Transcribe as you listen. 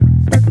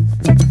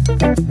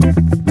Hello,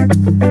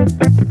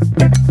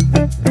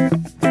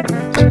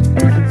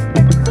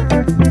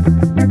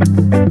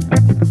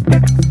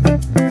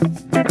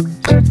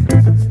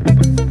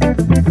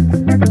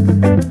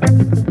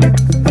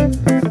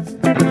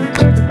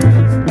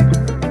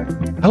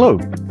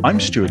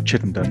 I'm Stuart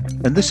Chittenden,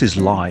 and this is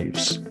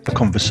Lives, a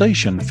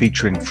conversation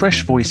featuring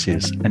fresh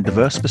voices and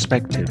diverse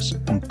perspectives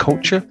on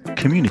culture,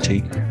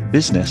 community,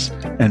 business,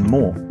 and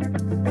more.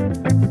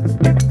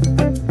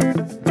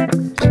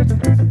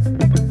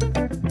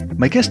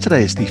 My guest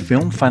today is the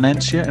film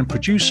financier and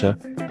producer,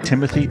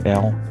 Timothy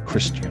L.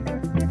 Christian.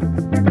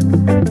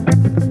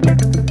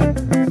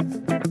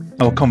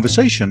 Our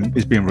conversation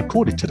is being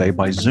recorded today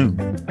by Zoom.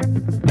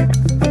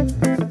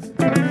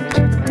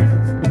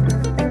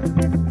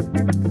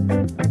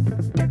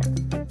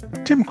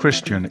 Tim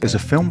Christian is a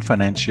film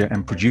financier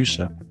and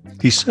producer.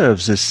 He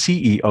serves as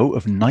CEO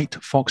of Night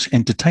Fox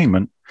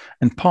Entertainment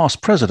and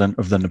past president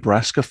of the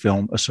Nebraska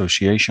Film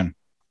Association.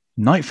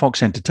 Night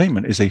Fox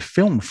Entertainment is a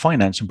film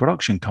finance and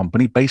production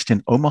company based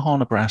in Omaha,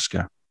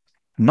 Nebraska.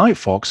 Night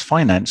Fox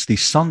financed the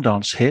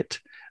Sundance hit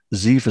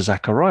Ziva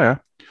Zachariah,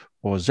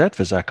 or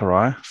Zetva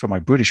Zachariah for my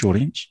British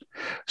audience,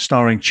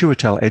 starring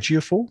Chiwetel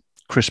Ejiofor,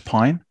 Chris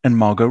Pine, and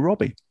Margot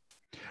Robbie.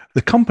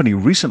 The company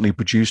recently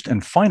produced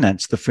and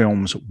financed the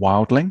films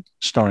Wildling,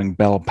 starring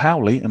Belle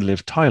Powley and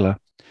Liv Tyler,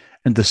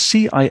 and the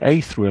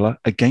CIA thriller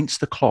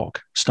Against the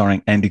Clock,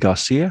 starring Andy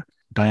Garcia,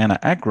 Diana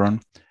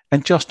Agron,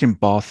 and Justin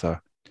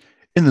Bartha.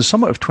 In the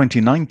summer of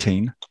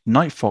 2019,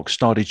 Night Fox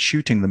started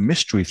shooting the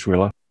mystery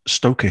thriller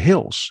Stoker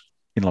Hills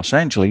in Los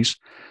Angeles,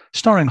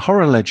 starring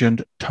horror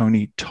legend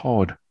Tony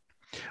Todd.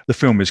 The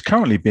film is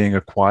currently being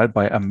acquired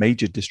by a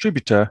major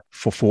distributor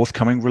for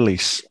forthcoming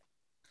release.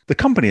 The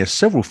company has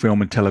several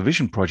film and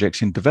television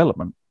projects in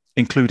development,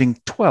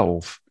 including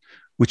 12,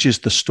 which is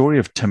the story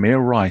of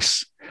Tamir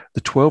Rice,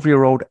 the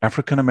 12-year-old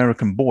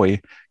African-American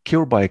boy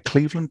killed by a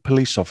Cleveland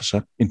police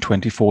officer in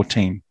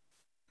 2014.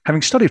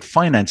 Having studied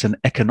finance and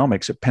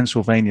economics at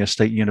Pennsylvania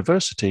State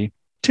University,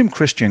 Tim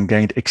Christian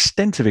gained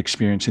extensive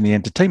experience in the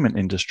entertainment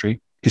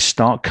industry, his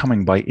start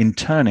coming by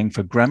interning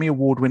for Grammy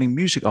Award-winning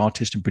music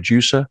artist and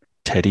producer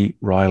Teddy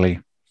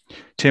Riley.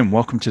 Tim,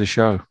 welcome to the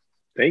show.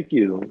 Thank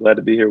you. Glad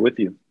to be here with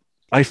you.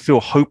 I feel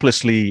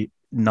hopelessly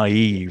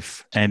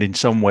naive and in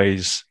some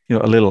ways, a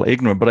little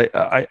ignorant, but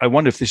I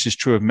wonder if this is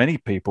true of many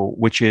people,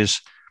 which is,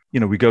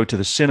 we go to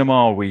the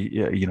cinema,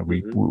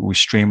 we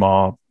stream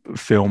our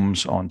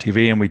films on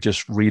TV and we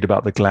just read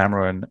about the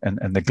glamour and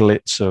the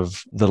glitz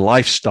of the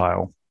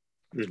lifestyle.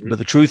 Mm-hmm. But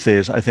the truth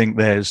is, I think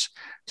there's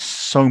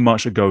so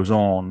much that goes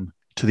on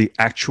to the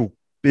actual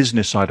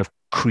business side of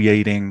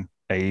creating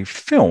a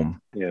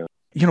film. Yeah.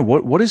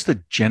 What is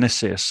the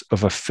genesis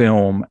of a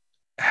film?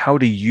 How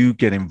do you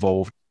get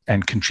involved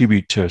and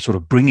contribute to sort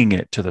of bringing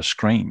it to the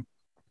screen?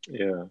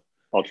 Yeah,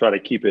 I'll try to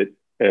keep it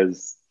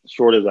as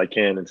short as I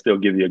can and still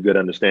give you a good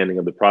understanding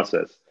of the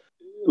process.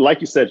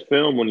 Like you said,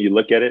 film, when you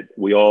look at it,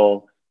 we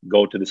all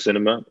go to the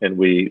cinema and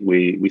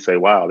we say,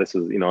 wow, this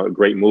is, a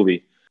great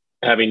movie,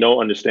 having no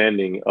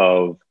understanding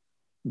of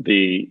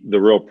the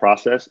real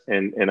process.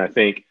 And I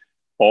think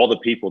all the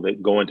people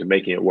that go into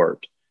making it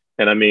work.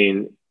 And I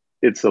mean,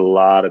 it's a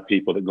lot of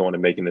people that go into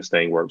making this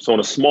thing work. So in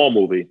a small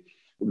movie,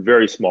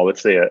 very small,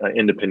 let's say an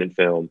independent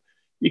film,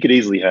 you could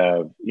easily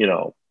have,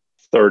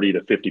 30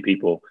 to 50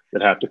 people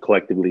that have to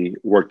collectively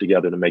work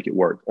together to make it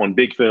work. On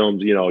big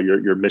films,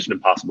 your Mission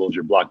Impossibles,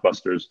 your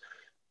blockbusters,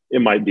 it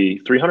might be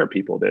 300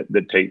 people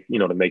that take,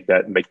 to make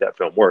that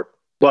film work.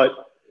 But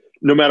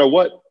no matter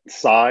what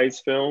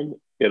size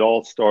film, it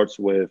all starts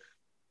with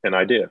an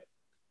idea.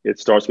 It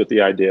starts with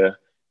the idea.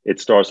 It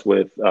starts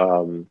with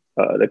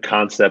the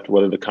concept,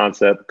 whether the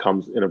concept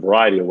comes in a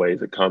variety of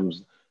ways. It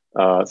comes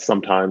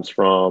sometimes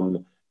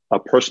from a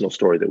personal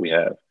story that we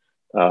have.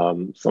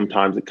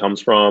 Sometimes it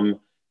comes from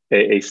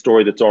a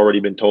story that's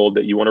already been told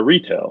that you want to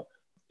retell.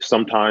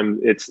 Sometimes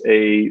it's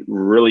a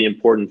really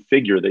important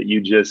figure that you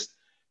just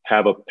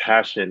have a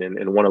passion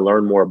and want to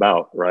learn more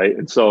about, right?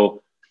 And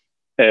so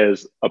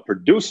as a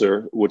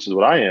producer, which is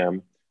what I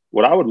am,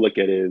 what I would look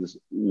at is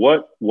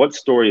what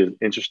story is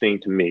interesting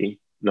to me,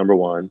 number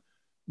one,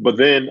 but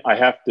then I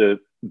have to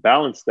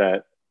balance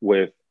that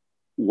with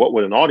what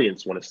would an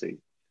audience want to see?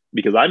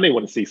 Because I may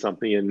want to see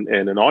something and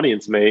an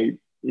audience may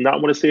not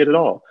want to see it at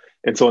all.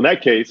 And so in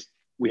that case,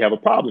 we have a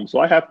problem. So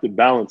I have to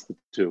balance the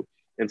two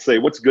and say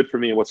what's good for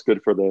me and what's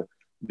good for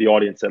the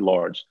audience at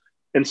large.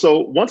 And so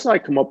once I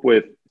come up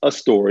with a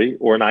story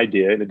or an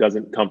idea, and it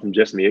doesn't come from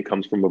just me, it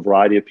comes from a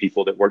variety of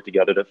people that work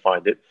together to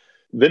find it,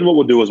 then what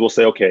we'll do is we'll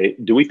say, okay,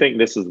 do we think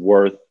this is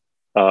worth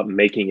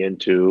making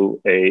into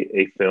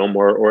a film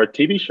or a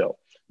TV show?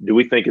 Do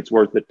we think it's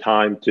worth the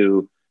time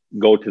to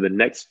go to the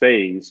next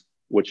phase,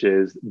 which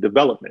is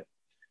development?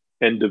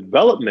 And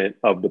development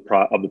of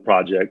the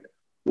project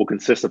will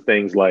consist of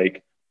things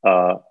like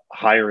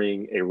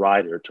hiring a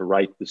writer to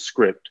write the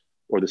script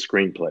or the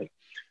screenplay.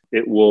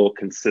 It will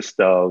consist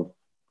of,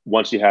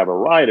 once you have a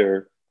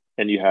writer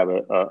and you have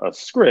a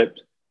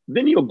script,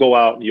 then you'll go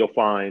out and you'll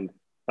find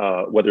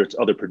whether it's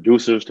other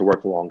producers to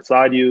work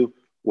alongside you,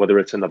 whether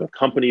it's another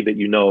company that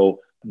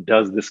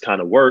does this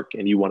kind of work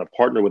and you want to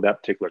partner with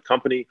that particular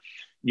company,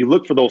 you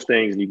look for those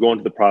things and you go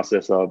into the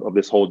process of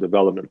this whole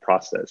development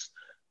process.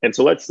 And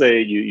so let's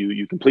say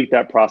you complete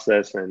that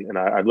process, and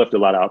I've left a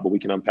lot out, but we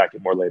can unpack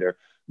it more later.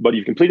 But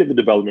you've completed the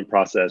development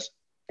process,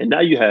 and now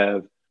you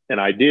have an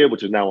idea,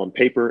 which is now on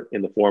paper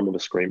in the form of a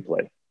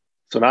screenplay.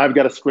 So now I've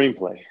got a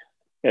screenplay.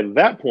 At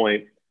that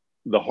point,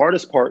 the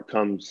hardest part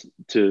comes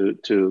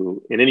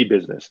to in any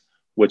business,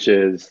 which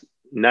is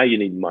now you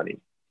need money.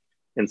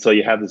 And so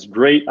you have this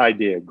great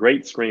idea,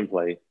 great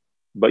screenplay,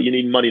 but you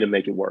need money to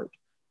make it work.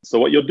 So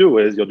what you'll do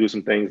is you'll do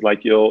some things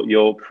like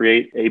you'll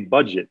create a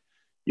budget.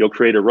 You'll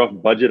create a rough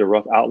budget, a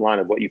rough outline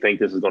of what you think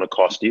this is going to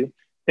cost you.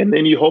 And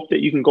then you hope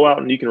that you can go out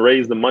and you can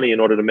raise the money in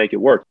order to make it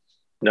work.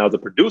 Now, as a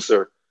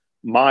producer,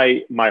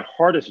 my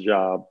hardest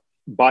job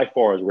by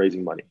far is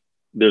raising money.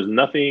 There's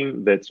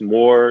nothing that's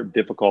more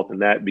difficult than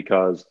that,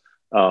 because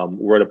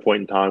we're at a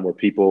point in time where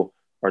people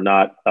are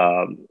not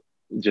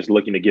just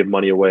looking to give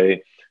money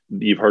away.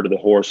 You've heard of the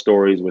horror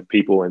stories with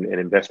people and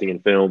investing in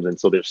films. And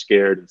so they're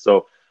scared. And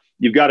so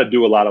you've got to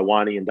do a lot of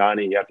whining and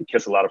dining. You have to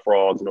kiss a lot of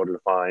frogs in order to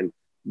find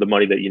the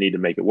money that you need to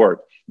make it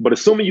work. But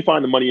assuming you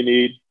find the money you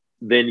need,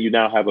 then you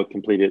now have a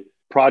completed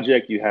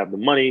project. You have the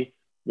money.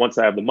 Once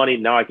I have the money,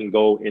 now I can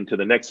go into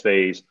the next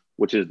phase,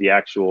 which is the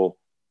actual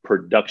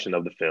production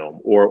of the film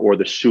or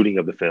the shooting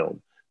of the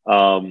film.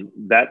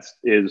 That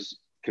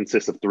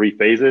consists of 3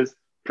 phases: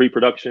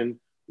 pre-production,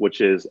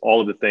 which is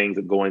all of the things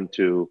that go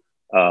into,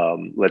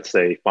 let's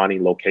say,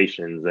 finding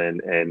locations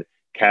and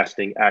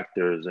casting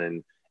actors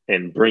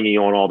and bringing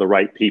on all the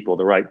right people,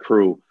 the right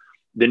crew.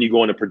 Then you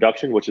go into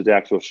production, which is the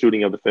actual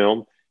shooting of the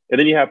film. And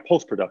then you have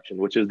post-production,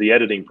 which is the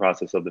editing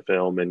process of the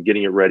film and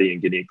getting it ready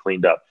and getting it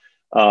cleaned up.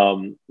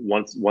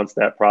 Once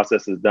that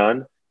process is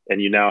done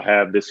and you now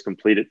have this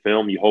completed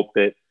film, you hope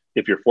that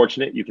if you're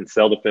fortunate, you can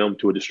sell the film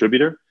to a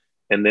distributor.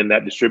 And then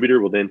that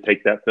distributor will then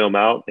take that film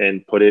out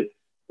and put it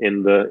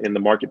in the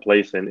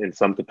marketplace in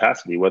some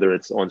capacity, whether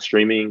it's on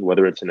streaming,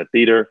 whether it's in a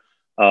theater,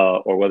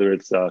 or whether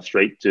it's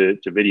straight to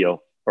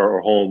video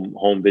or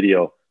home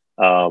video.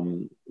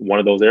 One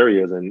of those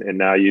areas, and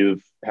now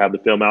you've have the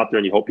film out there,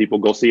 and you hope people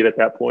go see it at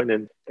that point,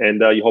 and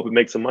you hope it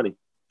makes some money.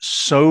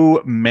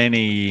 So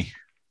many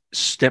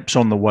steps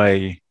on the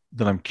way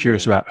that I'm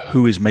curious about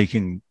who is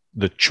making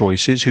the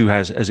choices, who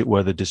has, as it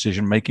were, the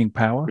decision-making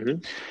power.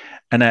 Mm-hmm.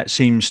 And that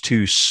seems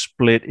to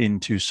split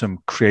into some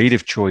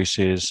creative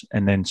choices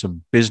and then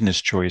some business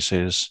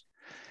choices.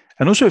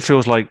 And also it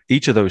feels like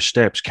each of those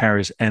steps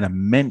carries an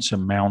immense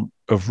amount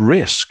of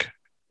risk.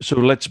 So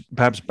let's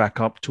perhaps back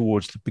up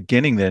towards the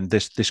beginning then,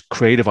 this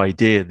creative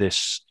idea, this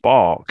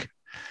spark.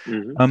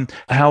 Mm-hmm.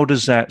 How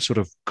does that sort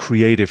of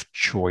creative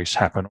choice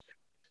happen?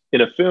 In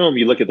a film,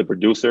 you look at the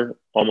producer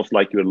almost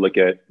like you would look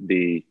at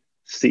the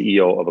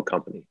CEO of a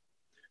company.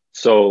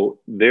 So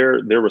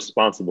they're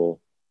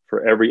responsible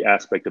for every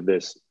aspect of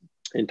this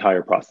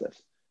entire process.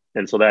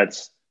 And so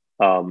that's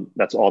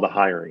all the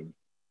hiring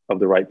of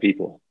the right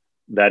people.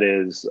 That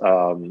is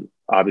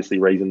obviously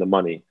raising the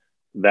money.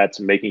 That's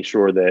making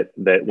sure that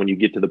when you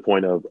get to the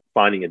point of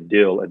finding a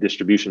deal, a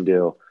distribution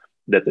deal,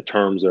 that the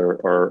terms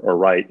are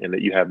right and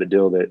that you have the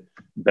deal that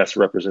best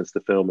represents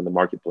the film in the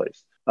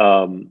marketplace.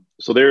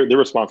 So they're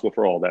responsible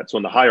for all that. So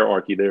in the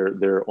hierarchy,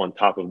 they're on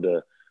top of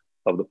the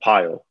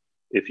pile,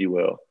 if you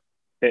will.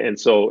 And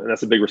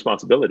that's a big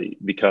responsibility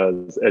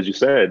because, as you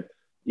said,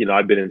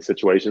 I've been in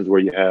situations where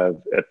you have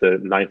at the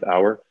 9th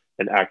hour,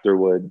 an actor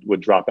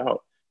would drop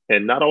out,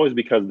 and not always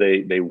because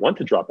they want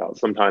to drop out.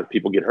 Sometimes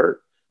people get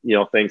hurt.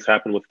 Things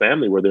happen with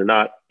family where they're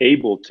not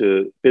able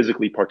to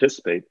physically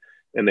participate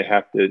and they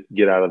have to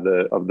get out of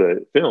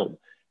the film.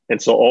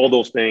 And so all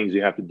those things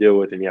you have to deal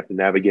with and you have to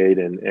navigate.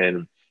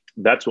 And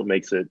that's what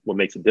makes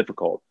it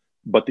difficult.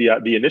 But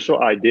the initial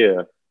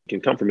idea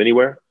can come from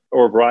anywhere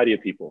or a variety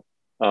of people.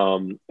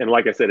 And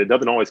like I said, it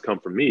doesn't always come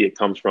from me. It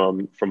comes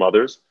from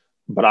others,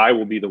 but I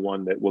will be the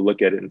one that will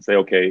look at it and say,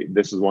 okay,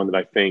 this is one that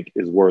I think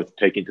is worth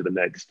taking to the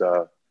next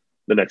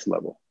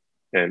level.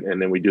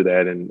 And then we do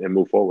that and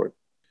move forward.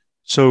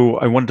 So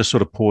I wanted to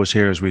sort of pause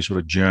here as we sort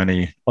of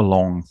journey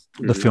along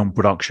the film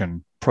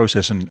production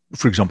process. And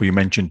for example, you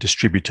mentioned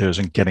distributors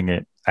and getting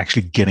it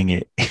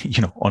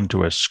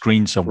onto a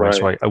screen somewhere. Right.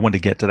 So I want to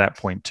get to that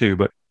point too,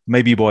 but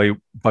maybe by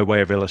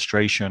way of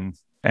illustration,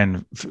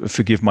 and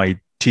forgive my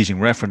teasing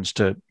reference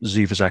to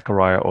Z for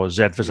Zachariah or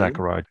Z for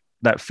Zachariah,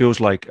 that feels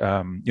like,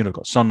 got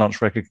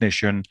Sundance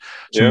recognition,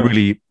 some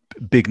really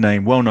big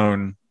name,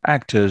 well-known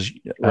actors,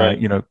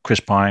 right. Chris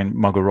Pine,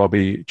 Margot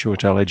Robbie,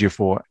 Chiwetel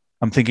Ejiofor.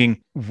 I'm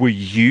thinking, were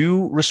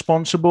you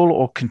responsible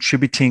or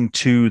contributing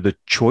to the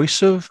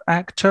choice of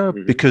actor?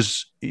 Mm-hmm.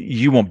 Because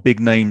you want big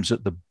names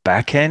at the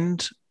back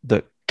end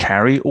that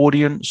carry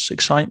audience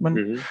excitement?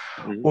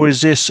 Mm-hmm. Mm-hmm. Or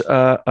is this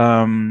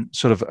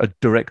sort of a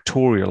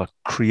directorial, a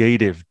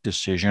creative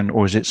decision,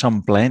 or is it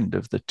some blend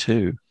of the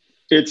two?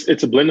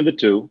 It's a blend of the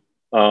two.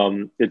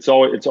 It's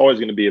always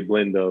going to be a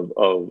blend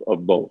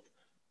of both.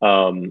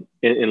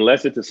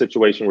 Unless it's a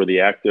situation where the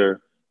actor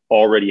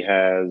already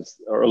has,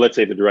 or let's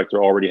say the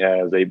director already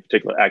has a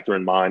particular actor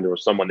in mind or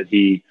someone that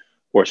he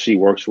or she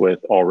works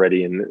with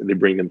already and they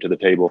bring them to the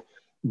table,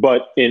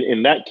 But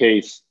in that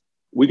case,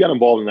 we got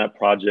involved in that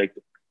project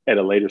at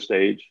a later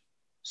stage.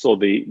 So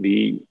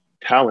the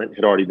talent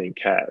had already been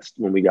cast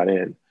when we got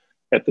in.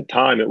 At the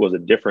time, it was a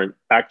different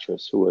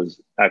actress who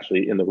was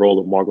actually in the role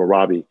of Margot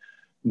Robbie.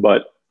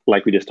 But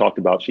like we just talked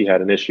about, she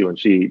had an issue and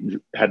she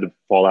had to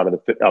fall out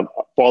of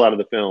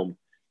the film.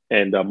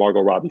 And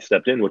Margot Robbie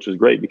stepped in, which was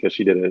great because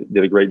she did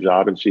a great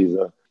job, and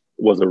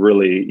was a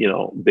really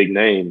big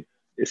name,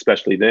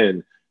 especially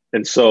then.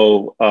 And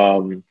so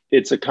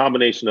it's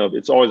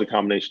always a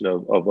combination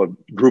of a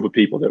group of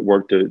people that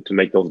work to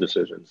make those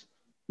decisions.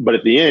 But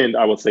at the end,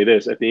 I will say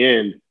this: at the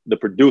end, the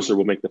producer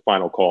will make the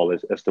final call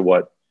as to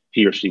what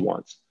he or she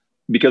wants,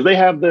 because they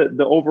have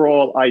the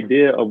overall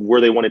idea of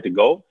where they want it to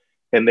go,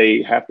 and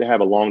they have to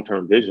have a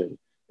long-term vision.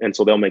 And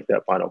so they'll make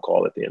that final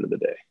call at the end of the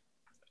day.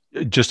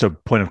 Just a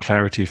point of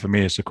clarity for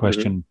me as the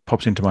question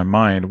pops into my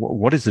mind.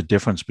 What is the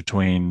difference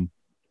between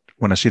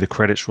when I see the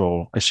credits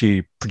roll, I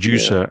see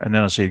producer, and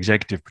then I see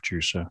executive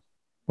producer?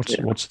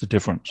 What's the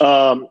difference?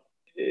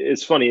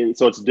 It's funny.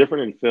 So it's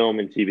different in film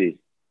and TV.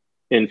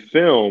 In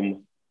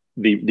film,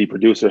 the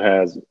producer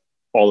has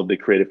all of the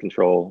creative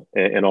control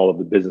and all of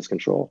the business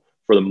control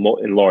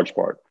in large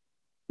part.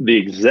 The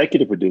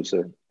executive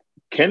producer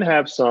can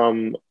have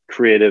some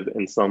creative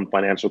and some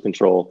financial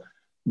control,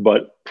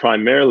 but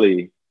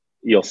primarily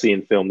you'll see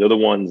in film, they're the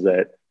ones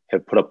that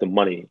have put up the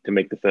money to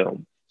make the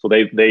film. So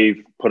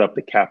they've put up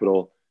the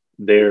capital.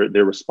 They're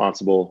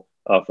responsible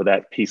for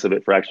that piece of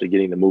it, for actually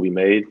getting the movie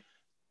made.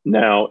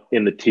 Now,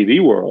 in the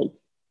TV world,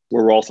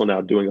 we're also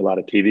now doing a lot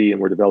of TV,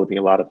 and we're developing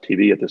a lot of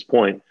TV at this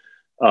point.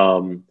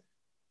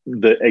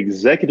 The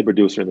executive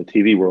producer in the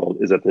TV world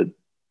is at the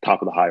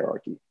top of the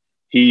hierarchy.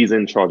 He's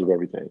in charge of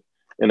everything.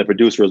 And the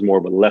producer is more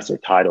of a lesser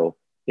title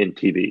in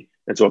TV.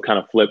 And so it kind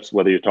of flips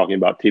whether you're talking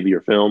about TV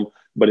or film.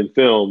 But in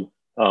film,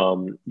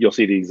 you'll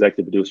see the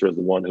executive producer is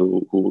the one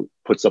who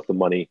puts up the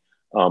money,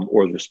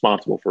 or is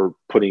responsible for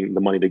putting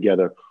the money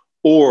together.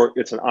 Or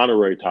it's an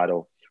honorary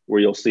title where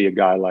you'll see a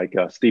guy like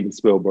Steven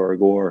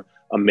Spielberg or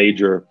a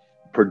major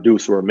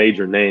producer or a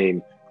major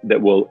name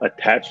that will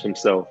attach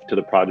himself to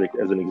the project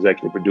as an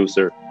executive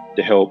producer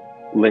to help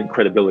lend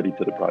credibility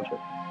to the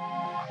project.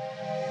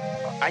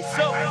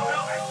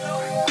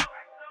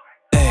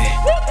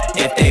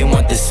 If they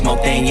want the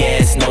smoke, then yeah,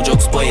 it's no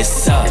jokes, boy,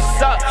 it's up.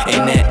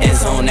 In the end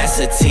zone, that's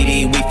a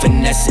TD, we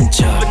finessing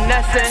job.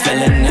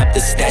 Filling up the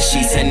stat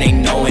sheets and they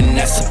knowing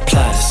that's a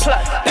plus.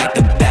 Back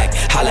to back,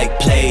 highlight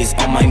plays,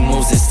 all my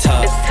moves is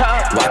tough.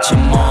 Watch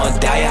them all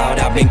die out,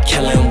 I've been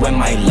killing with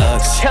my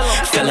looks.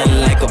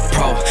 Feeling like a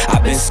pro,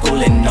 I've been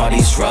schooling all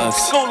these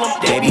rugs.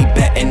 They be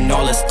betting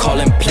all us,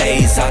 calling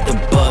plays out the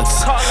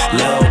books.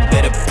 Little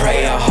bit of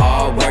prayer,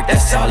 hard work,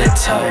 that's all it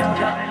took.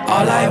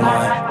 All I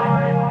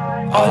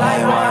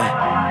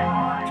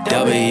want,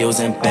 W's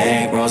and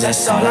bankrolls,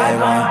 that's all I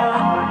want,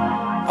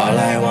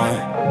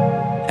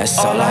 that's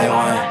all I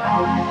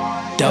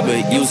want.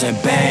 W's and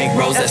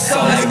bankrolls, that's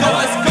all I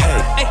want.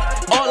 Hey,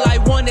 all I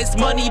want is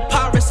money,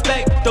 power,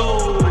 respect,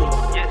 though.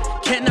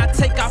 Can I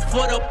take our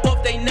foot up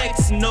off they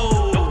necks? No.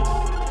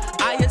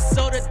 I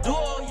saw the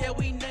door, yeah,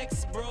 we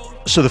next, bro.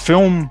 So the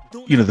film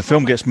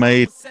gets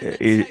made,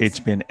 it's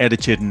been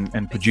edited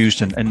and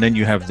produced, and then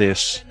you have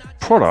this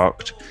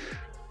product.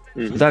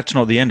 Mm-hmm. That's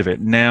not the end of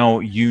it. Now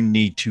you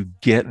need to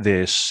get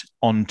this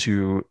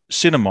onto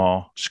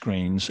cinema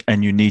screens,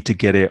 and you need to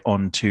get it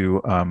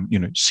onto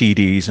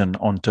CDs and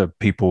onto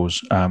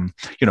people's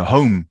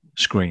home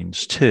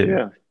screens too.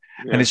 Yeah.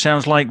 And it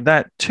sounds like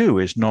that too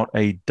is not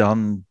a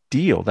done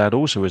deal. That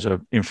also is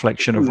an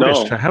inflection of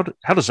risk. How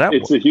does that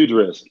work? It's a huge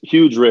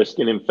risk.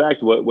 And in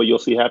fact, what you'll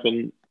see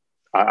happen,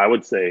 I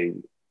would say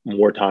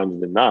more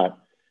times than not,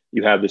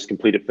 you have this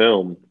completed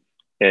film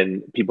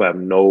and people have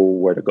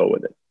nowhere to go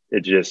with it. You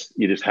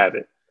just have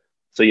it.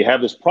 So you have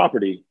this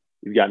property,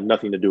 you've got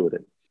nothing to do with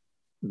it.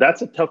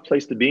 That's a tough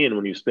place to be in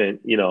when you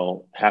spent,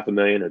 $500,000 or $2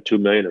 million or $3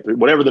 million,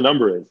 whatever the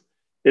number is.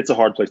 It's a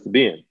hard place to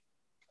be in.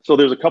 So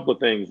there's a couple of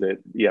things that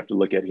you have to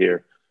look at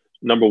here.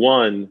 Number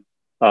one,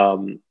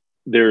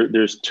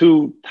 there's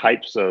two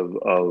types of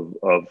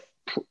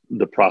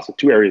the process,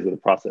 two areas of the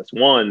process.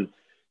 One,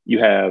 you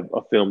have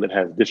a film that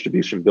has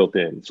distribution built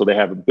in. So they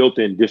have a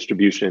built-in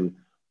distribution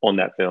on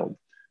that film.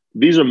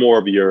 These are more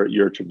of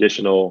your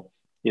traditional,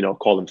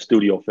 call them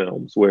studio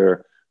films,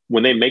 where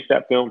when they make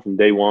that film from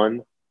day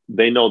one,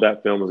 they know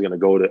that film is going to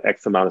go to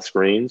X amount of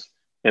screens,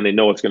 and they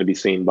know it's going to be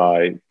seen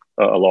by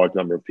a large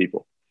number of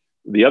people.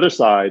 The other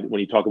side, when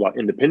you talk about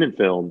independent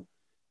film,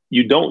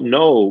 you don't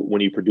know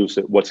when you produce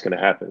it what's going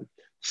to happen.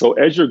 So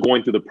as you're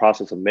going through the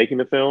process of making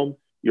the film,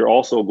 you're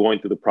also going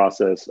through the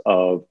process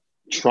of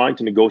trying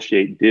to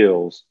negotiate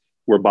deals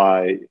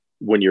whereby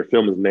when your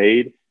film is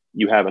made,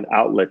 you have an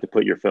outlet to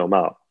put your film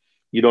out.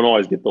 You don't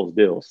always get those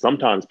deals.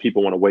 Sometimes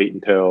people want to wait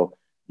until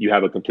you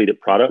have a completed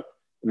product,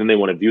 and then they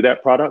want to view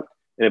that product.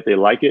 And if they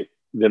like it,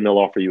 then they'll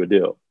offer you a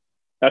deal.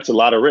 That's a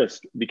lot of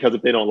risk, because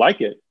if they don't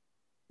like it,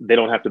 they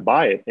don't have to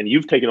buy it. And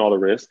you've taken all the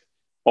risk.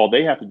 All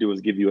they have to do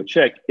is give you a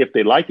check if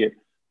they like it.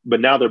 But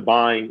now they're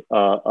buying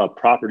a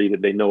property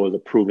that they know is a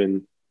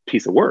proven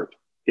piece of work.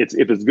 If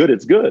it's good,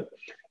 it's good.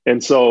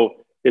 And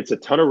so it's a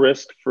ton of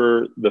risk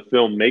for the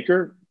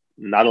filmmaker,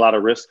 not a lot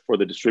of risk for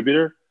the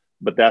distributor,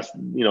 but that's,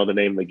 the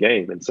name of the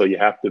game. And so you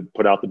have to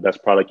put out the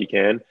best product you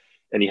can,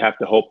 and you have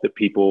to hope that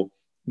people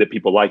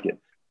like it.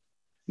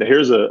 Now,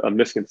 here's a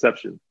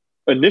misconception.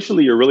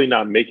 Initially, you're really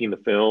not making the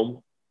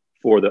film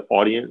for the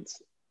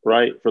audience,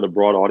 right? For the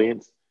broad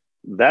audience.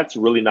 That's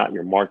really not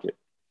your market.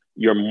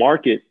 Your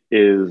market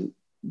is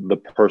the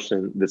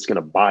person that's going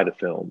to buy the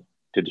film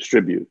to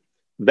distribute.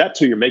 That's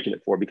who you're making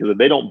it for, because if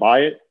they don't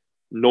buy it,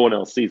 no one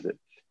else sees it.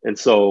 And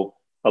so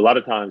a lot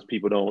of times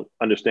people don't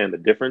understand the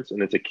difference.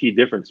 And it's a key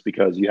difference,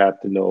 because you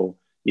have to know,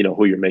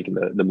 who you're making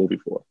the movie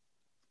for.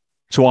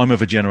 So I'm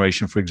of a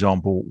generation, for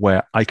example,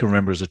 where I can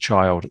remember as a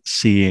child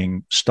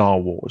seeing Star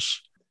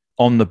Wars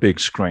on the big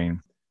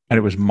screen, and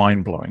it was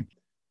mind-blowing.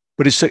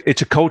 But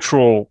it's a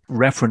cultural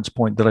reference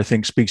point that I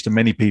think speaks to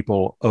many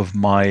people of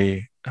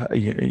my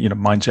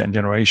mindset and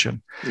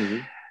generation. Mm-hmm.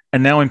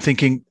 And now I'm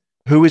thinking,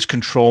 who is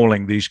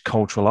controlling these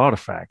cultural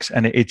artifacts?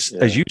 And it's,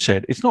 as you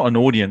said, it's not an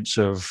audience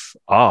of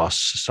us,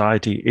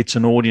 society. It's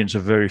an audience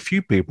of very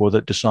few people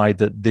that decide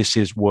that this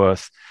is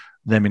worth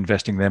them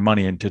investing their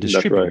money into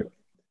distributing. That's right.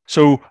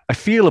 So I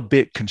feel a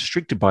bit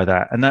constricted by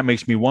that. And that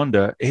makes me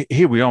wonder,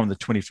 here we are in the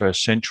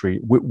 21st century.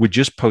 We're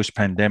just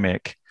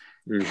post-pandemic.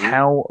 Mm-hmm.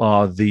 How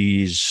are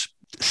these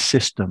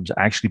systems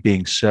actually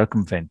being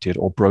circumvented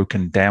or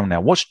broken down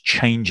now? What's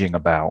changing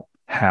about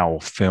how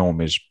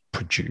film is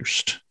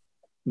produced?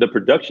 The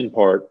production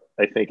part,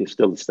 I think, is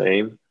still the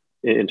same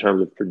in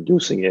terms of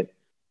producing it.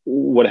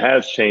 What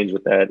has changed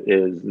with that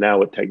is now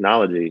with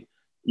technology,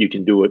 you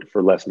can do it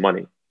for less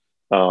money.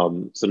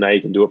 So now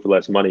you can do it for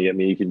less money. I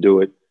mean, you can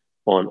do it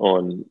on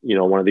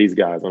one of these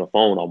guys on a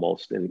phone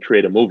almost and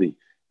create a movie.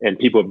 And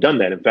people have done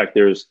that. In fact,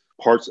 there's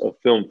parts of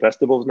film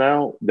festivals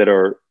now that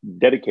are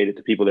dedicated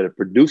to people that have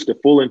produced a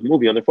full-length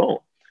movie on their phone,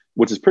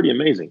 which is pretty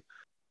amazing.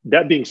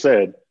 That being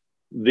said,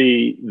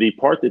 the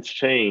part that's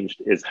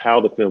changed is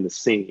how the film is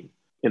seen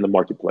in the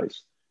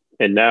marketplace.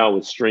 And now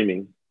with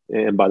streaming,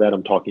 and by that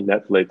I'm talking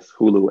Netflix,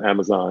 Hulu,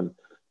 Amazon,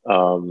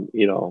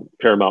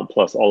 Paramount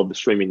Plus, all of the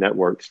streaming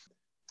networks.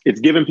 It's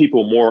given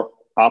people more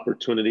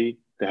opportunity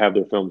to have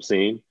their film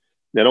seen.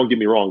 Now, don't get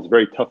me wrong, it's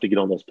very tough to get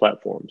on those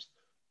platforms,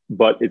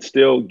 but it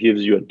still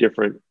gives you a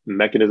different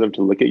mechanism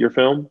to look at your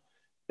film.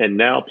 And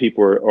now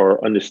people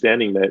are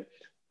understanding that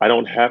I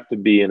don't have to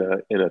be in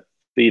a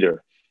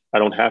theater. I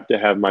don't have to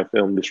have my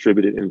film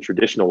distributed in a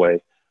traditional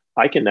way.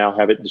 I can now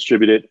have it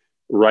distributed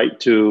right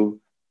to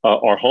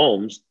our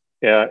homes,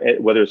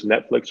 whether it's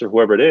Netflix or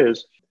whoever it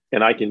is,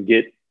 and I can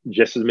get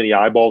just as many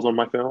eyeballs on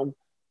my film.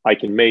 I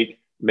can make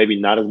maybe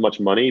not as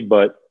much money,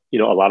 but a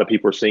lot of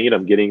people are seeing it.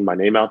 I'm getting my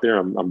name out there.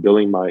 I'm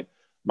building my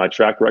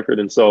track record.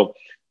 And so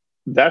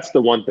that's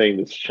the one thing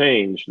that's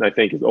changed, and I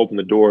think has opened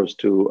the doors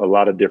to a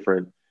lot of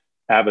different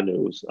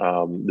avenues.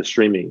 The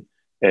streaming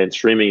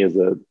is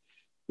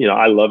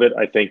I love it.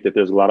 I think that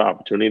there's a lot of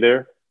opportunity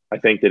there. I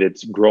think that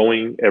it's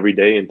growing every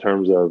day in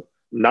terms of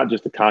not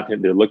just the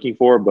content they're looking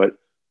for, but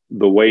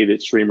the way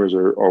that streamers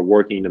are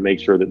working to make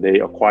sure that they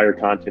acquire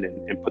content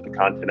and put the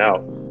content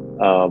out.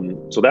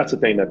 So that's the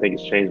thing that I think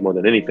has changed more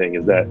than anything,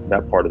 is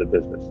that part of the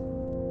business.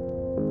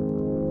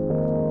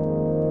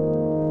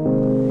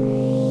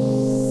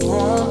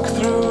 Walk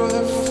through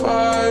the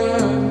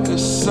fire, the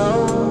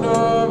sound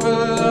of a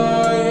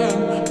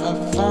lion.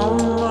 I found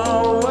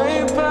my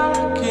way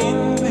back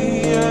in the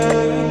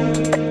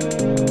end.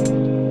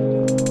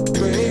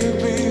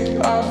 Baby,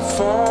 I've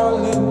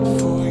fallen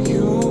for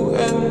you,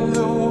 and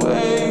the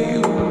way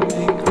you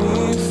make me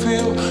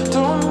feel.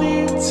 Don't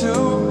need to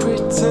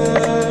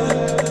pretend.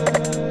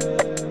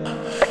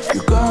 You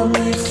got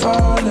me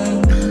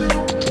falling.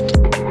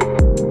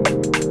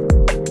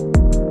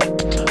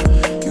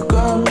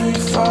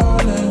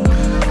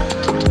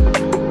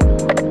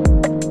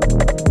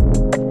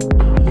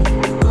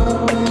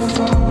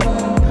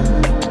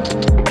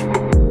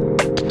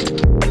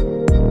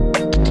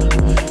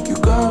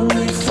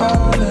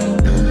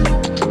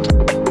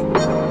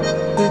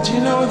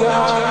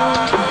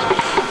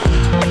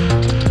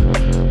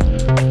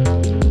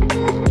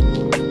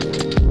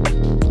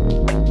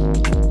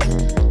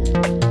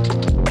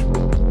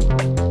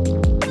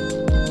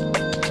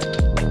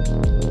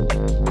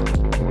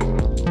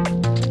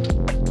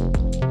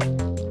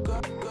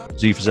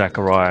 Z for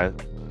Zachariah,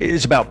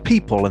 it's about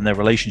people and their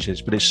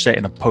relationships, but it's set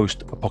in a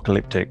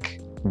post-apocalyptic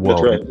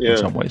world. That's right, in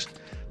some ways.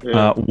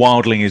 Yeah.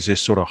 Wildling is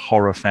this sort of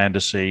horror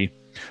fantasy.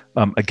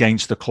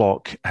 Against the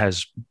Clock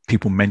has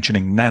people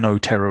mentioning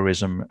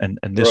nano-terrorism and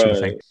this sort of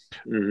thing.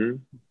 Mm-hmm.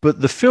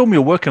 But the film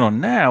you're working on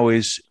now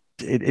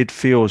it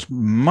feels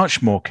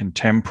much more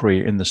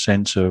contemporary in the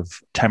sense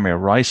of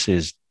Tamir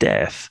Rice's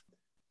death.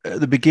 At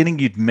the beginning,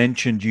 you'd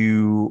mentioned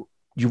you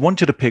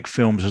wanted to pick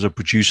films as a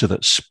producer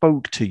that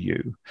spoke to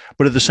you,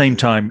 but at the same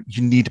time,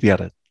 you need to be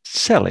able to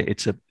sell it.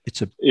 It's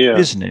a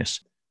business.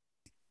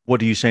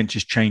 What do you sense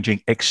is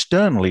changing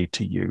externally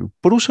to you,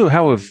 but also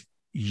how have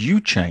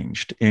you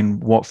changed in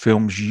what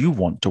films you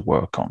want to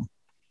work on?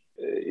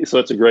 So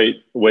that's a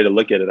great way to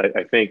look at it.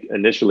 I think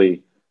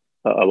initially,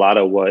 a lot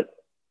of what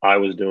I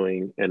was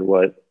doing and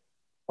what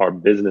our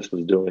business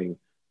was doing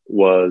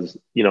was,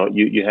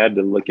 you had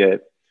to look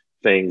at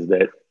things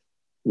that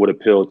would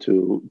appeal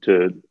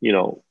to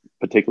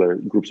particular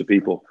groups of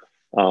people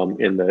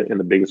in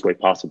the biggest way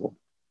possible.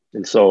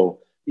 And so,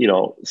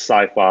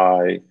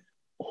 sci-fi,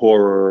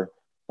 horror,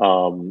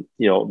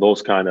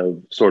 those kind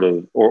of sort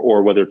of,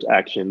 or whether it's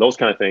action, those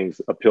kind of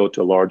things appeal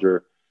to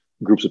larger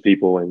groups of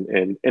people.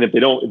 And if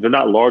they're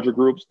not larger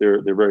groups,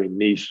 they're very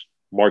niche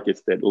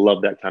markets that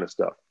love that kind of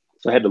stuff.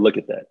 So I had to look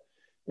at that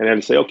and I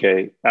had to say,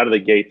 okay, out of the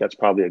gate, that's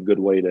probably a good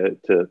way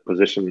to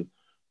position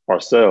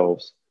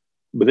ourselves.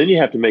 But then you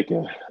have to make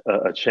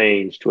a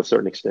change to a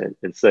certain extent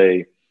and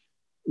say,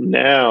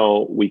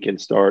 now we can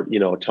start,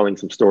 telling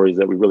some stories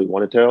that we really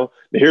want to tell.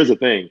 Now, here's the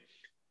thing.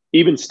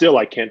 Even still,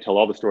 I can't tell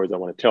all the stories I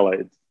want to tell. I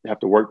have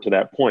to work to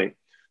that point.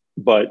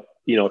 But,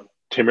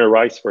 Tamir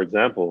Rice, for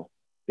example,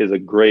 is a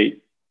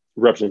great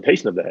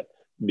representation of that,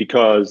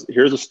 because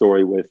here's a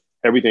story with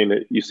everything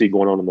that you see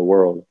going on in the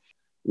world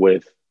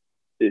with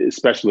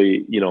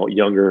especially,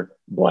 younger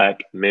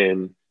Black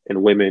men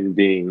and women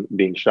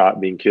being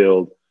shot, being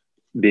killed,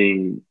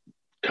 being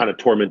kind of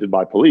tormented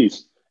by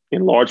police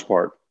in large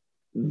part.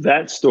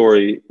 That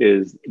story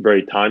is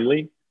very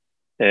timely.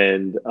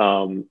 And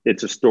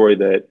it's a story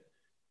that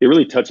it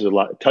really touches a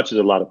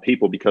lot of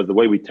people, because the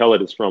way we tell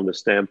it is from the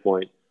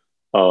standpoint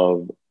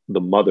of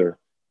the mother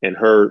and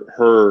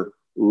her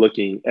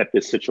looking at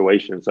this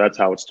situation. So that's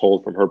how it's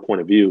told from her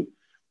point of view,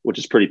 which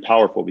is pretty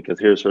powerful, because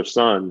here's her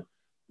son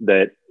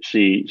that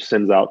she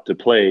sends out to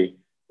play,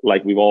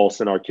 like we've all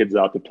sent our kids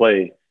out to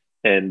play.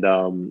 And,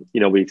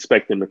 we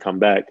expect them to come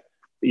back,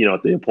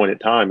 at the appointed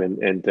time,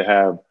 and to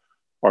have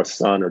our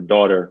son or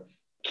daughter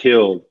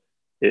killed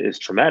is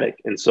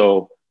traumatic. And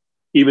so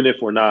even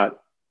if we're not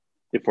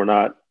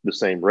the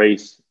same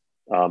race,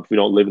 if we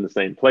don't live in the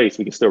same place,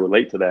 we can still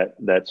relate to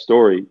that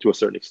story to a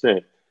certain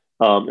extent.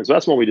 And so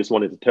that's one we just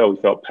wanted to tell. We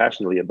felt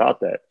passionately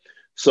about that.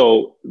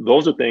 So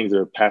those are things that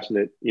are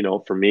passionate,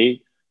 for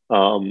me.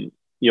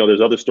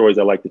 There's other stories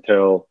I like to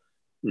tell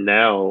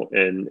now,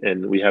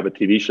 and we have a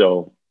TV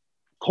show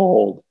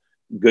called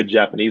Good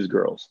Japanese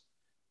Girls.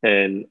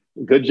 And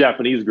Good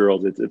Japanese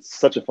Girls, it's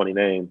such a funny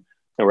name.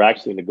 And we're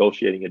actually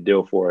negotiating a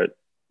deal for it.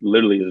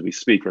 Literally, as we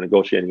speak, we're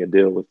negotiating a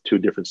deal with 2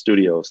 different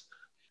studios.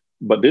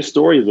 But this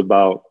story is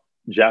about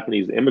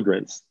Japanese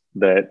immigrants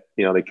that,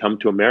 they come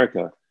to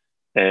America,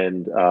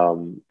 and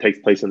takes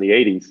place in the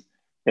 80s.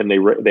 And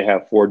they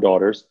have 4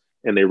 daughters,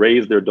 and they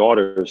raise their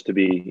daughters to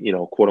be,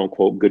 quote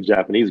unquote, good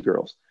Japanese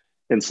girls.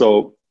 And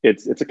so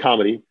it's a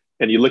comedy.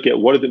 And you look at,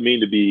 what does it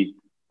mean to be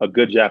a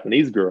good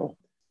Japanese girl?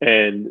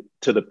 And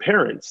to the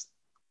parents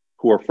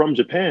who are from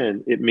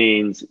Japan, it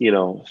means,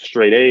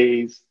 straight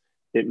A's.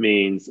 It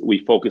means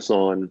we focus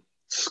on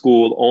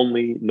school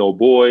only, no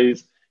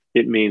boys.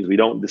 It means we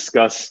don't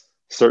discuss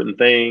certain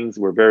things.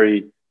 We're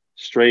very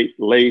straight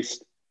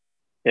laced.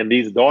 And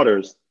these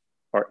daughters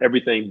are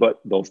everything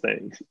but those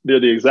things. They're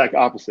the exact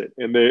opposite.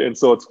 And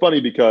so it's funny,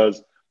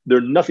 because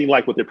they're nothing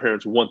like what their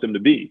parents want them to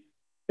be.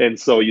 And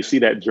so you see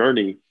that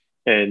journey,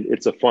 and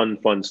it's a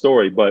fun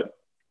story. But,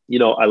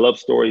 I love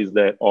stories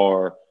that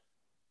are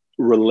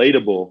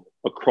relatable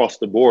across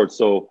the board.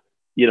 So,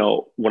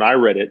 when I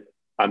read it,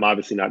 I'm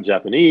obviously not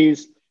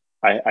Japanese.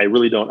 I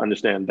really don't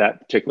understand that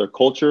particular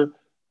culture.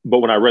 But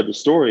when I read the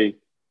story,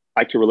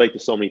 I could relate to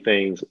so many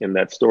things in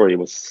that story. It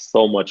was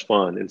so much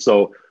fun. And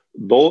so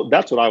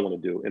that's what I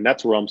want to do. And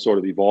that's where I'm sort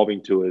of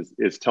evolving to,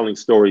 is telling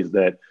stories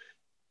that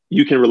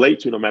you can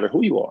relate to no matter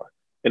who you are.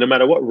 And no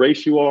matter what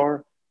race you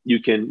are,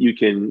 you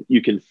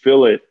can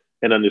feel it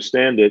and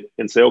understand it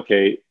and say,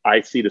 okay,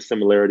 I see the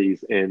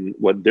similarities in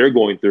what they're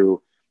going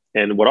through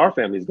and what our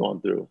family's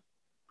gone through.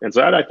 And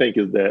so that, I think,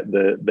 is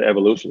the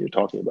evolution you're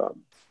talking about.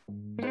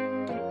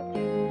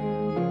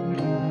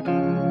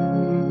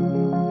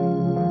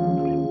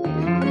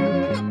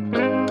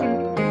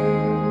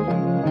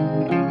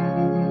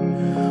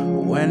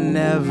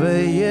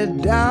 Whenever you're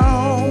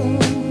down,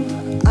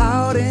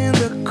 out in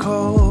the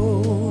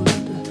cold,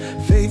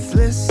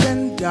 faithless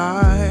and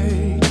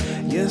dark,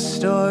 your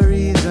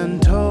story's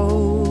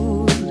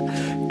untold.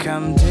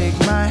 Come take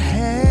my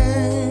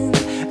hand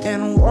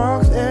and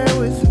walk there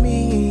with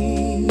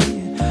me.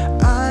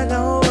 I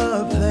know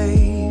a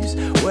place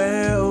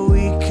where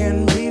we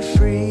can be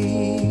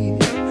free.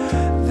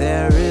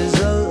 There is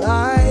a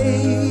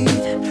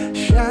light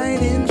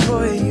shining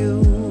for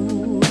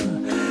you,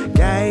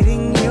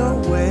 guiding your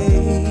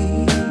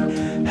way,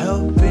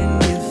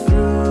 helping you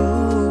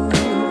through.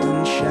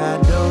 And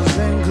shadows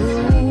and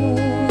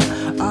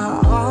gloom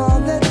are all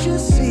that you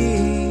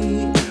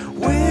see.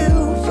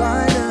 We'll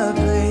find a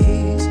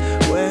place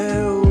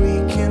where we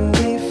can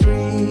be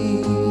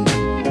free.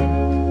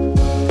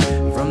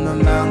 From the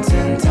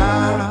mountain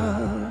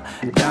top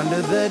down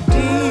to the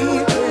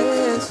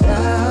deepest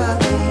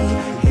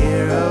valley,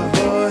 hear a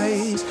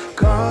voice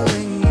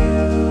calling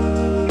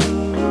you.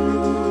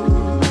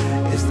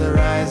 It's the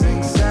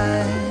rising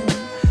sun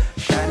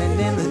shining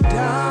in the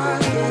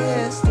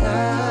darkest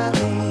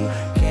alley.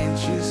 Can't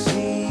you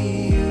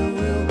see you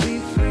will be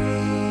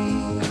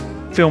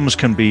free? Films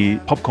can be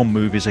popcorn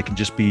movies. They can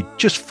just be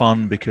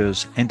fun,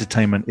 because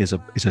entertainment is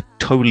a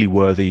totally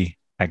worthy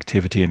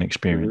activity and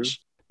experience.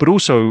 But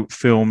also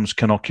films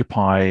can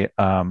occupy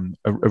a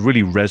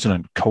really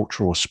resonant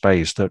cultural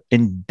space that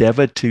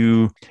endeavor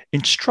to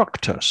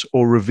instruct us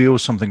or reveal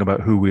something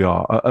about who we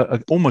are,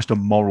 almost a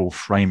moral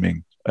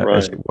framing,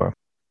 as it were.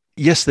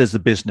 Yes, there's the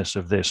business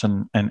of this,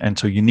 and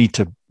so you need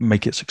to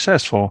make it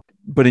successful.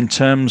 But in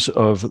terms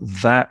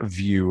of that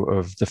view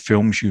of the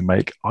films you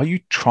make, are you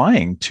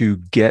trying to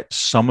get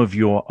some of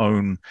your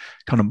own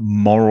kind of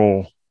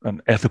moral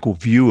and ethical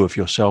view of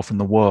yourself and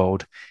the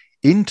world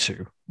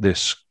into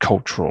this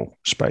cultural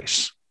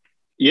space?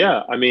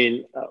 Yeah, I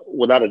mean,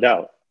 without a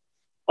doubt,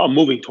 I'm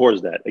moving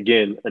towards that.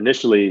 Again,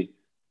 initially,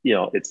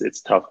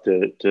 it's tough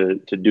to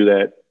do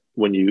that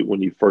when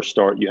you first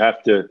start. You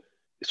have to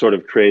sort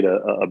of create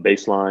a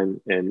baseline,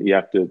 and you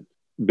have to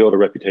build a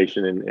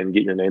reputation and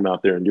get your name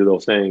out there and do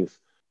those things.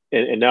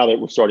 And now that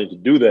we're starting to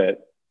do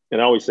that,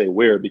 and I always say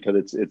we're,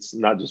 because it's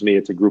not just me,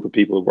 it's a group of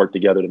people who work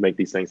together to make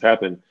these things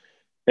happen.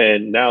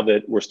 And now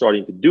that we're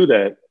starting to do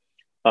that,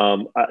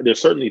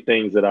 there's certainly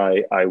things that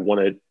I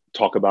want to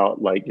talk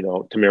about, like,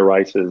 Tamir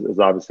Rice is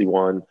obviously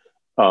one.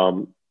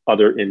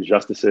 Other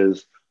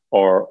injustices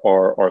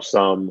are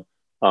some,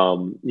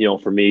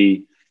 for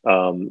me,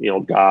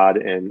 God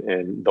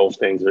and those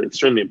things are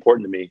extremely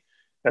important to me.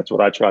 That's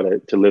what I try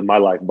to live my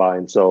life by.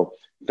 And so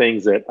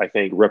things that I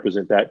think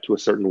represent that to a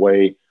certain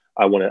way,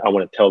 I want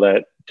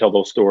to tell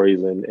those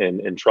stories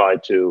and try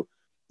to,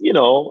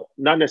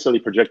 not necessarily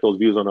project those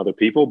views on other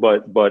people,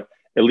 but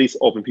at least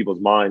open people's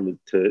mind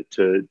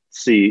to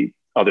see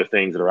other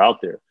things that are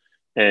out there.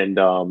 And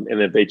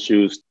if they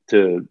choose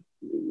to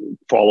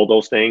follow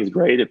those things,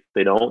 great. If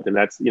they don't, then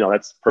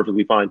that's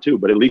perfectly fine too.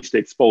 But at least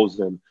expose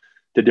them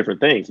to different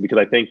things, because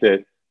I think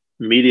that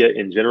media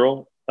in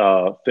general,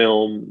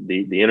 film,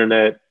 the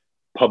internet,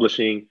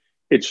 publishing,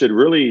 it should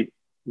really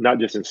not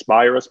just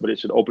inspire us, but it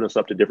should open us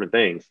up to different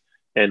things.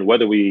 And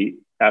whether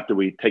after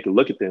we take a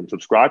look at them,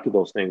 subscribe to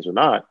those things or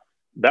not,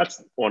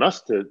 that's on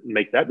us to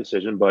make that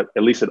decision, but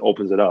at least it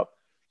opens it up.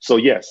 So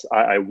yes,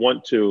 I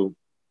want to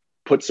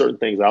put certain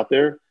things out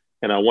there,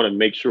 and I want to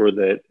make sure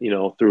that,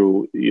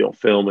 through,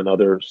 film and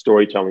other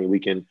storytelling,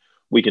 we can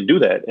do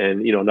that.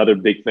 And, another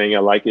big thing I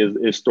like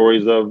is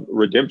stories of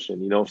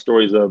redemption,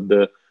 stories of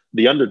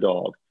the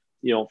underdog,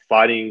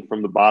 fighting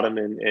from the bottom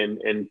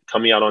and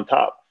coming out on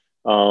top.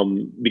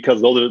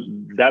 Because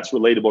that's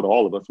relatable to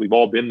all of us. We've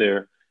all been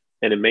there,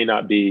 and it may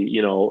not be,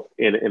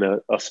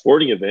 in a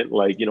sporting event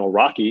like,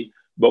 Rocky,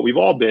 but we've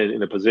all been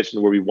in a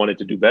position where we wanted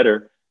to do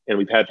better, and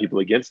we've had people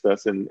against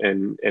us.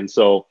 And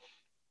so,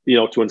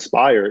 to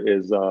inspire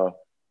is a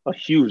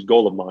huge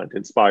goal of mine, to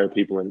inspire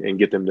people and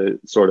get them to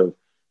sort of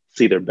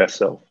see their best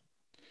self.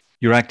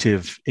 You're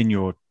active in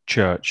your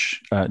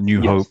church,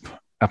 New Hope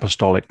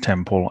Apostolic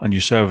Temple, and you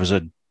serve as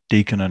a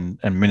deacon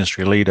and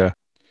ministry leader.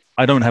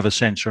 I don't have a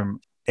sense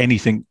from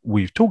anything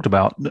we've talked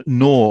about,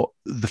 nor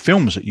the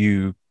films that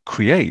you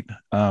create,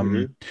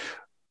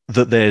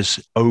 that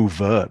there's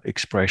overt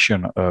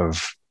expression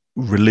of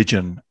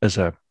religion as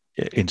a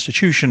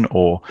institution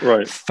or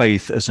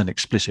faith as an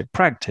explicit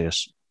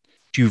practice.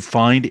 Do you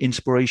find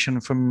inspiration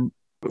from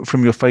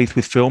your faith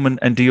with film,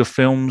 and do your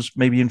films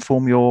maybe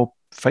inform your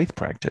faith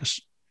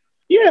practice?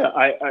 Yeah,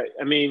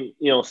 I mean,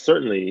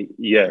 certainly,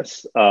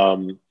 yes.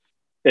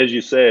 As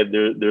you said,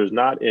 there's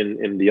not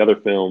in the other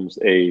films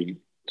a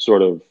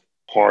sort of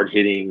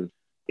hard-hitting,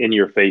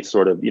 in-your-face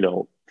sort of,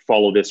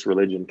 follow this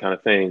religion kind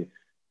of thing,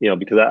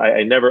 because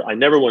I never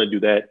want to do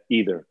that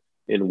either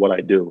in what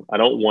I do. I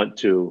don't want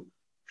to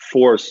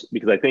force,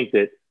 because I think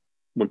that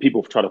when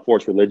people try to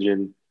force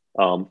religion,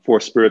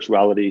 force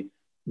spirituality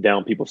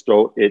down people's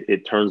throat,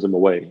 it turns them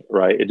away,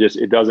 right? It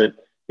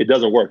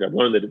doesn't work. I've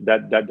learned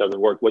that doesn't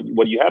work.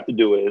 What you have to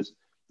do is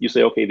you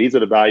say, okay, these are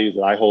the values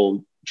that I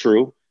hold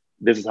true.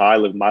 This is how I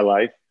live my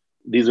life.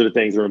 These are the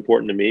things that are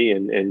important to me.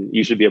 And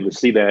you should be able to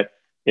see that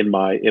in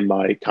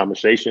my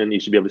conversation. You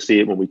should be able to see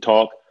it when we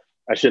talk.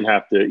 I shouldn't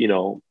have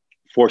to,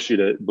 force you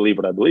to believe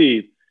what I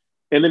believe.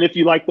 And then if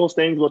you like those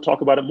things, we'll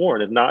talk about it more.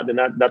 And if not, then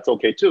that's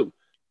okay too.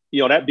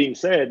 That being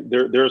said,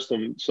 there are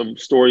some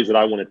stories that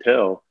I want to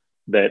tell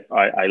that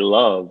I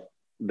love,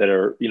 that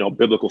are,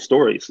 biblical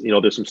stories.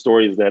 There's some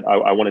stories that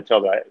I want to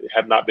tell that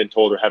have not been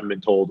told or haven't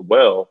been told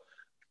well,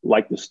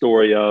 like the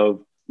story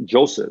of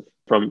Joseph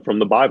from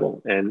the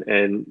Bible.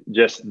 And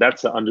just,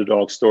 that's an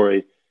underdog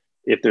story,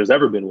 if there's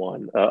ever been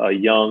one. A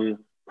young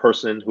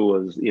person who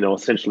was,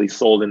 essentially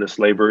sold into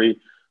slavery,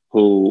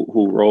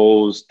 who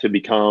rose to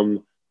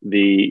become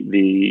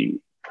the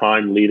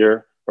prime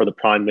leader or the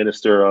prime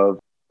minister of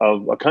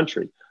a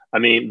country. I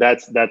mean,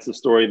 that's a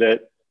story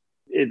that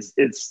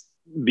it's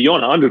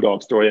beyond an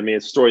underdog story. I mean,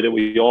 it's a story that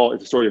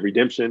it's a story of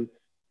redemption.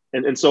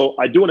 And so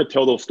I do want to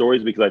tell those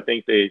stories because I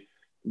think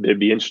they'd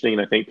be interesting,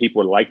 and I think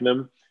people would like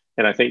them.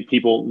 And I think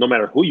people, no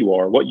matter who you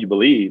are, what you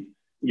believe,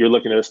 you're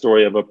looking at a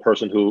story of a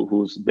person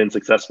who's been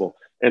successful.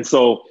 And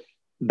so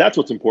that's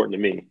what's important to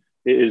me,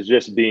 is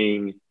just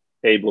being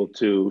able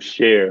to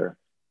share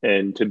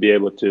and to be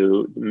able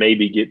to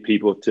maybe get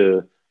people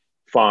to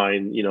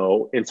find,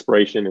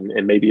 inspiration,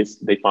 and maybe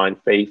they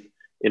find faith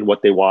in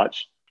what they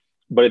watch.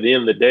 But at the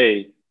end of the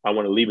day, I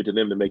want to leave it to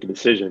them to make a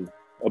decision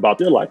about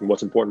their life and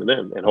what's important to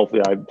them. And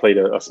hopefully I played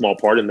a small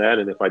part in that.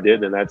 And if I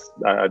did, then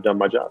I've done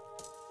my job.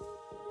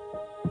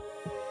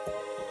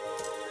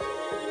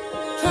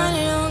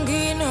 Finally don't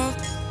get enough.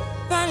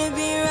 Finally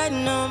been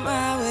riding on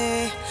my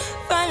way.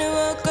 Finally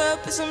woke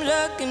up with some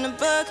luck in the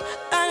book.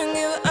 I don't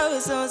give up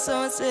what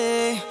someone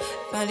say.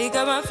 Finally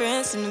got my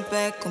friends in the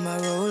back of my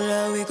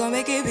roller. We gon'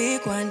 make it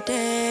big one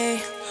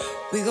day.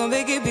 We gon'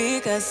 make it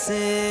big, I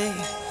say.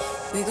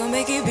 We gon'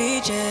 make it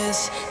big,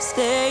 just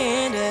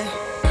stay in there.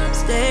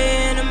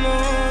 Stay in the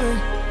moment.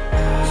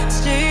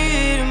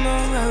 Stay in the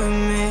moment with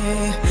me.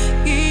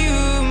 Give you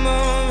a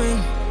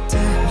moment.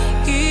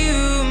 Give you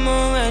a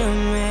moment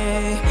with me.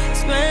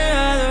 Smell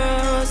all the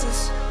roses.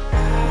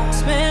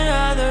 Smell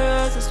all the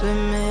roses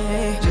with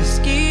me.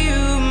 Just give you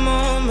a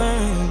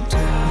moment.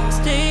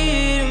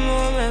 Stay in the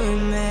moment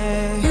with me.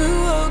 You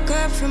woke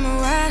up from a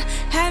ride.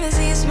 Haven't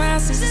seen you smile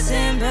since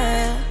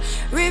December.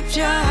 Ripped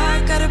your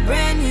heart, got a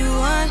brand new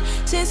one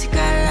since you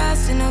got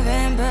lost in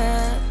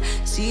November.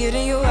 See it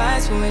in your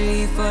eyes when we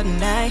leave for the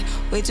night.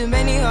 Way too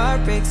many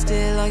heartbreaks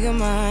still on your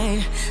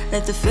mind.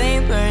 Let the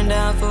flame burn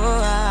down for a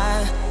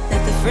while.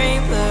 Let the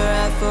flame blur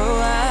out for a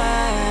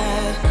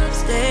while.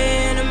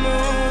 Stay in the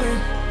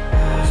moment.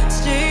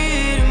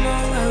 Stay in the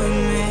moment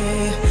with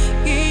me.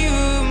 Give you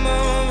a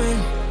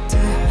moment.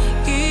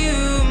 Give you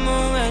a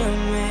moment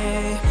with me.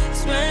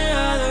 Smell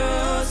all the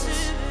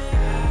roses.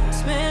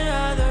 Smell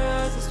all the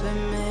roses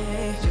with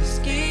me.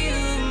 Just give you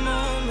a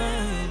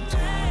moment.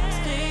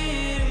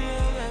 Stay in the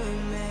moment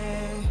with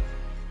me.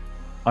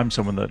 I'm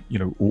someone that,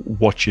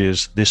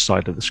 watches this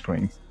side of the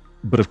screen.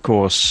 But of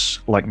course,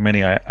 like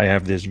many, I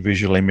have this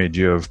visual image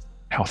of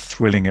how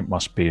thrilling it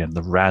must be and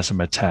the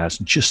razzmatazz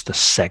and just the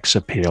sex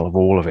appeal of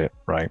all of it,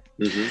 right?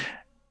 Mm-hmm.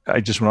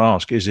 I just want to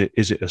ask, is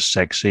it as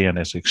sexy and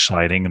as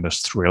exciting and as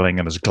thrilling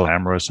and as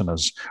glamorous and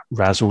as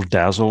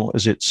razzle-dazzle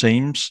as it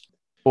seems,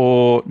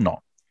 or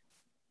not?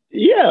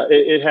 Yeah,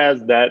 it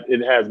has that.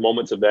 It has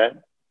moments of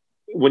that.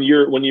 When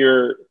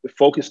you're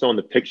focused on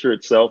the picture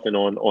itself and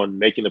on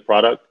making the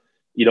product,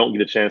 you don't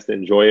get a chance to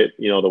enjoy it,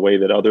 the way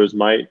that others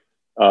might,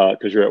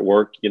 because you're at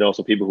work,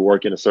 so people who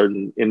work in a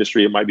certain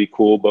industry, it might be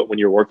cool, but when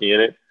you're working in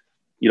it,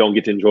 you don't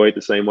get to enjoy it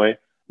the same way.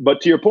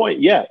 But to your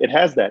point, yeah, it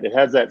has that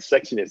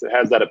sexiness. It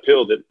has that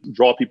appeal that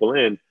draw people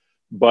in,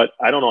 but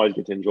I don't always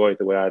get to enjoy it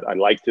the way I'd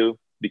like to,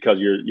 because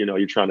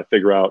you're trying to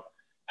figure out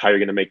how you're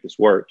going to make this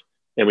work.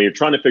 And when you're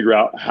trying to figure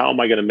out how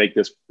am I going to make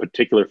this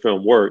particular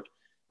film work,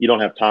 you don't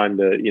have time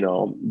to,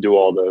 do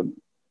all the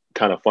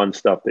kind of fun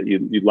stuff that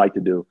you'd like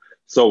to do.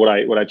 So what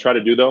I try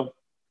to do though,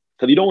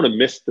 because you don't want to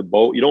miss the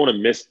boat, you don't want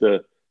to miss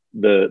the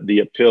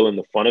appeal and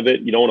the fun of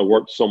it. You don't want to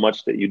work so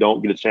much that you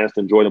don't get a chance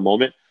to enjoy the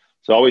moment.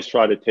 So I always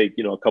try to take,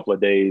 a couple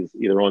of days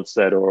either on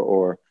set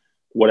or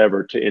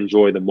whatever to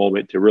enjoy the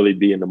moment, to really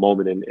be in the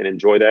moment and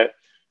enjoy that.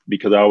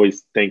 Because I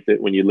always think that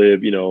when you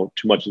live, too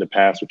much in the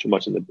past or too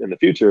much in the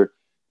future,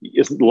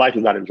 life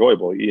is not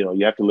enjoyable.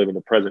 You have to live in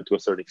the present to a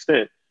certain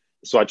extent.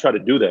 So I try to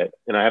do that,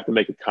 and I have to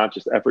make a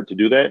conscious effort to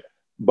do that,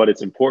 but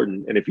it's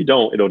important. And if you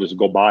don't, it'll just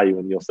go by you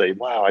and you'll say,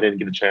 wow, I didn't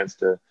get a chance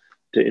to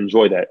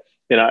enjoy that.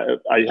 And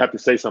I have to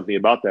say something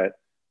about that.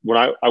 When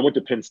I went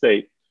to Penn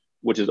State,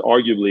 which is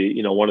arguably,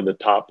 one of the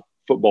top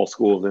football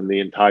schools in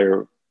the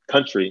entire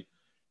country,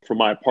 from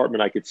my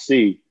apartment, I could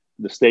see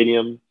the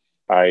stadium.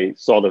 I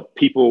saw the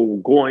people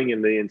going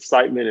and the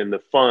excitement and the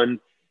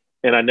fun.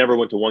 And I never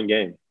went to one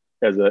game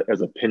as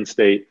a Penn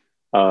State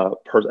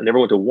person. I never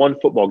went to one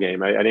football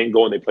game. I didn't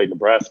go when they played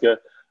Nebraska.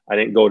 I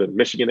didn't go to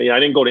Michigan. I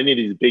didn't go to any of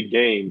these big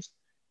games.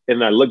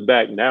 And I look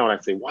back now and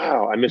I say,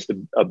 wow, I missed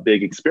a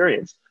big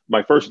experience.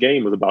 My first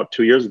game was about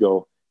 2 years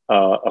ago,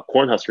 a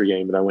Cornhusker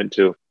game that I went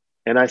to.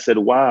 And I said,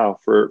 wow,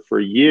 for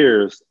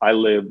years, I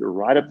lived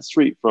right up the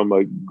street from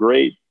a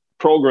great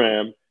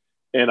program.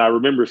 And I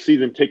remember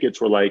season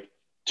tickets were like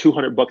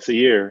 $200 a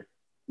year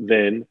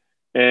then.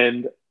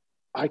 And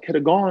I could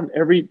have gone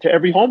to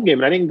every home game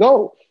and I didn't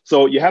go.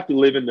 So you have to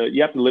live in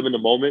the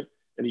moment,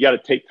 and you got to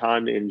take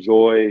time to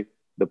enjoy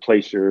the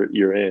place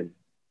you're in.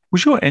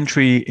 Was your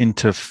entry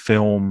into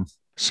film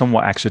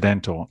somewhat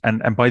accidental?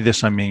 And by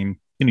this, I mean,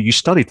 you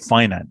studied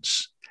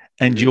finance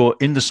and you're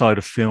in the side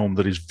of film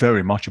that is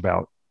very much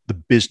about the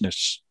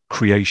business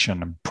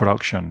creation and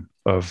production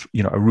of,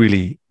 a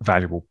really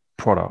valuable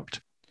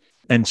product.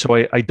 And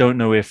so I don't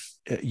know if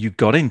you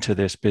got into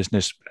this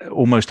business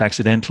almost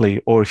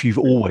accidentally, or if you've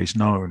always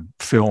known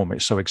film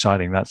is so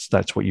exciting,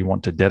 that's what you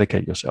want to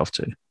dedicate yourself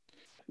to.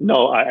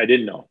 No, I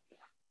didn't know.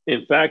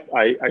 In fact,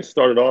 I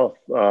started off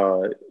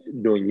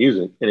doing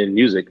music and in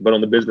music, but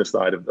on the business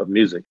side of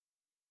music.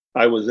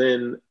 I was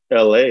in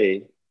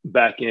LA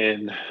back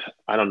in,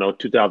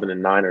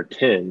 2009 or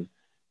 10.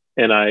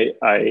 And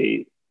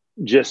I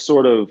just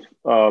sort of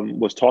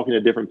was talking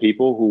to different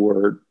people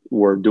who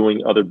were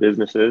doing other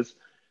businesses.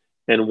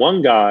 And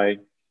one guy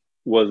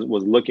was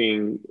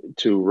looking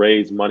to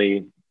raise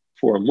money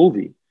for a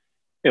movie.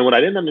 And what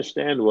I didn't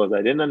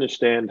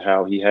understand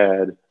how he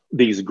had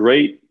these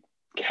great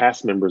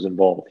cast members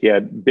involved. He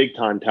had big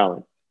time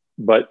talent,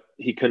 but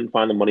he couldn't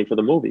find the money for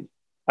the movie.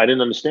 I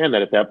didn't understand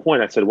that at that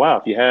point. I said, wow,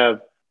 if you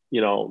have,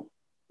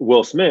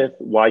 Will Smith,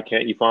 why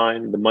can't you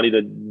find the money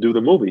to do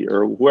the movie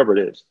or whoever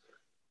it is?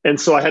 And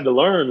so I had to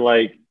learn,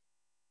 like,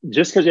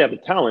 just because you have the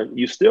talent,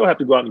 you still have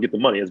to go out and get the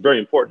money. It's very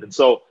important. And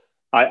so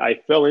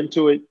I fell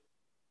into it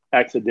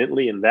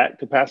accidentally in that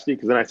capacity,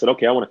 because then I said,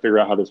 okay, I want to figure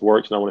out how this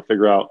works and I want to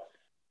figure out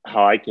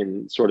how I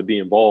can sort of be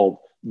involved.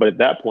 But at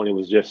that point, it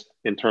was just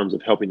in terms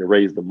of helping to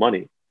raise the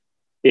money.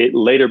 It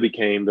later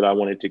became that I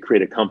wanted to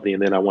create a company,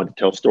 and then I wanted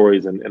to tell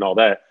stories and all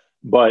that.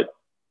 But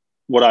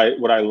what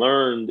I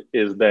learned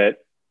is that,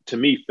 to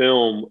me,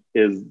 film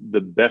is the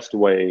best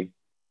way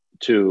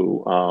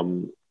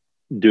to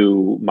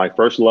do my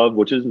first love,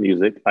 which is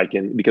music.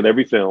 Because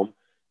every film,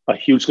 a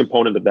huge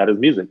component of that is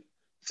music.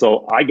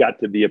 So I got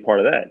to be a part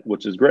of that,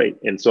 which is great.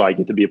 And so I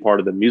get to be a part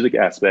of the music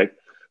aspect,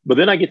 but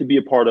then I get to be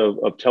a part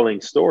of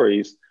telling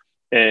stories,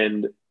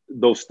 and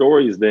those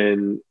stories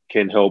then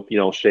can help,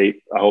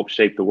 shape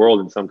the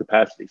world in some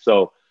capacity.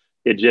 So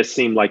it just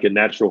seemed like a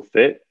natural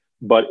fit,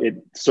 but it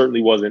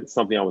certainly wasn't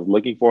something I was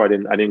looking for. I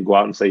didn't go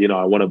out and say,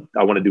 I want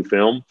to do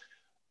film.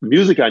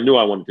 Music, I knew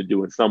I wanted to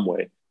do in some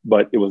way,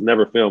 but it was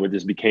never film. It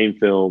just became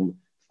film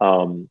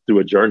through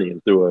a journey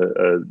and through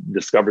a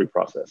discovery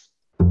process.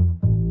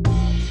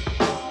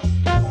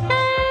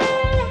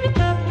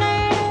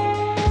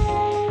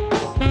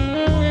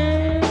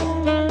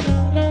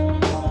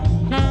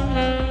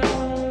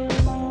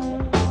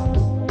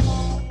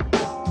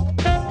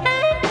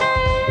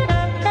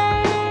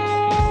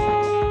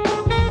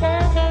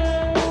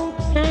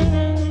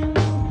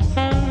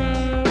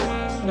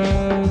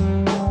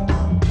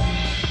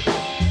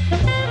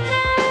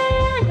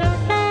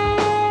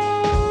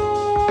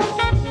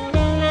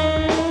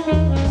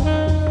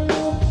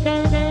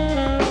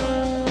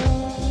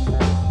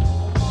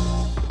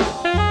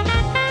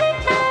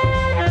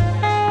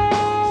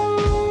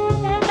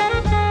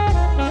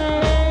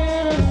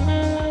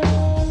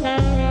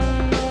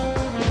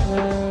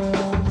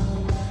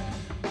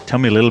 Tell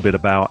me a little bit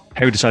about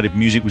how you decided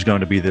music was going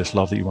to be this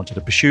love that you wanted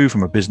to pursue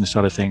from a business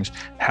side of things.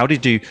 How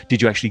did you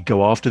actually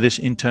go after this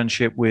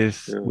internship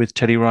with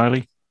Teddy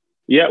Riley?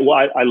 Yeah,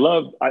 well,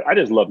 I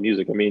just love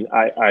music. I mean,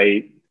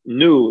 I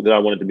knew that I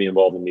wanted to be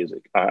involved in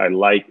music. I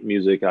like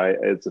music.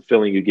 It's a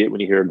feeling you get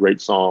when you hear a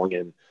great song,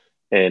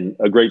 and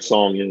a great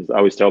song is, I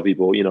always tell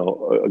people,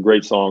 a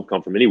great song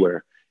comes from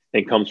anywhere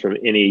and comes from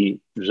any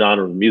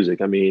genre of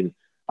music. I mean,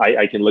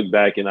 I can look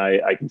back and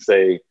I can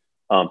say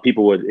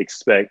people would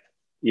expect,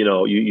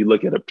 you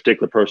look at a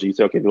particular person, you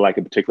say, okay, they like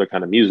a particular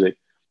kind of music,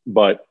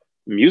 but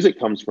music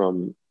comes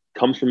from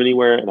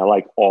anywhere. And I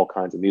like all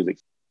kinds of music,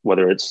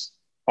 whether it's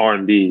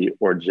R&B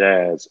or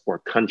jazz or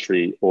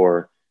country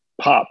or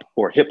pop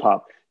or hip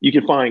hop. You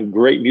can find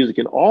great music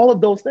in all of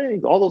those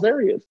things, all those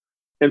areas.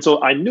 And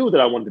so I knew that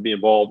I wanted to be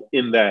involved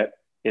in that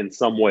in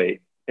some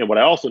way. And what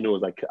I also knew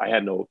is I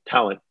had no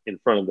talent in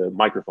front of the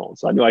microphone.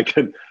 So I knew I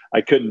couldn't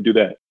do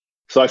that.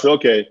 So I said,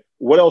 okay,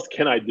 what else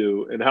can I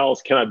do and how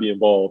else can I be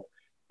involved?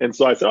 And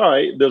so I said, all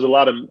right, there's a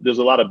lot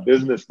of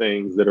business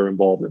things that are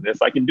involved in this.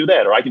 I can do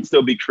that, or I can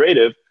still be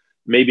creative,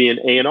 maybe in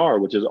A&R,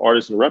 which is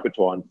artists and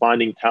repertoire, and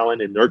finding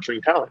talent and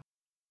nurturing talent,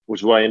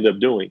 which is what I ended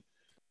up doing.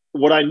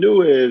 What I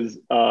knew is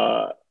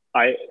I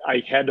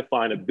had to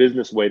find a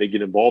business way to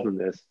get involved in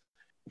this.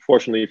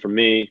 Fortunately for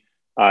me,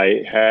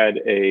 I had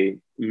a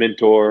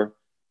mentor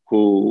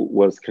who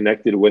was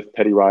connected with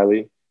Teddy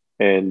Riley,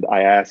 and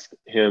I asked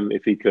him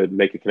if he could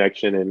make a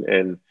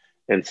connection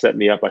and set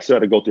me up. I still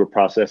had to go through a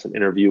process and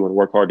interview and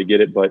work hard to get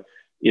it, but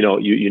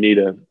you need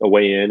a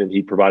way in, and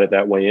he provided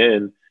that way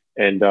in,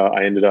 and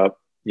I ended up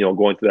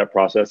going through that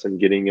process and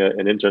getting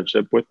an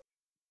internship with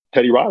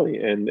Teddy Riley,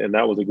 and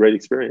that was a great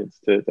experience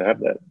to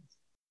have that.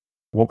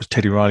 What was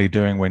Teddy Riley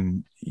doing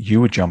when you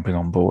were jumping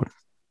on board?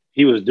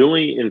 He was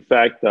doing, in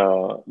fact,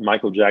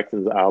 Michael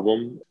Jackson's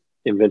album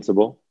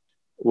Invincible,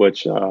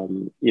 which as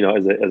an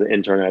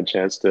intern I had a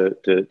chance to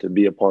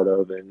be a part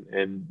of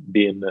and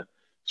be in the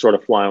sort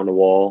of fly on the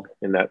wall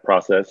in that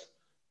process.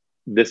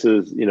 This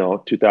is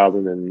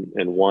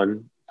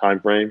 2001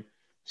 timeframe,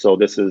 so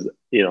this is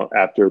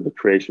after the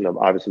creation of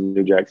obviously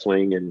New Jack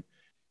Swing, and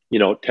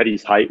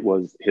Teddy's height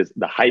was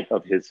the height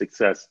of his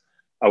success.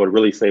 I would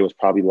really say was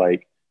probably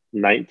like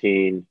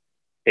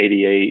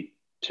 1988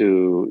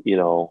 to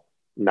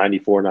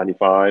 94,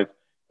 95,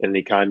 and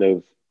he kind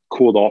of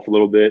cooled off a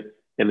little bit.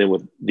 And then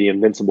with the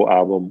Invincible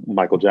album,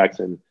 Michael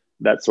Jackson,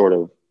 that sort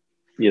of,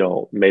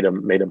 made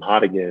him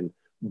hot again.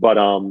 But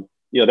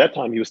that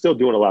time he was still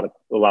doing a lot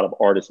of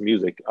artist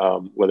music,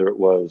 whether it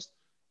was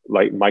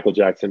like Michael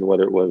Jackson,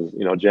 whether it was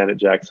Janet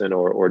Jackson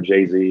or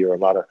Jay-Z, or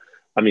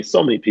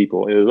so many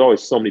people. And there was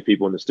always so many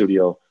people in the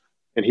studio,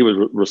 and he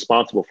was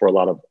responsible for a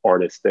lot of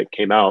artists that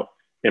came out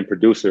and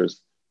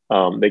producers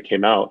that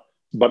came out.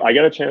 But I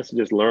got a chance to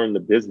just learn the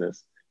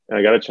business, and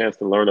I got a chance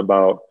to learn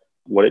about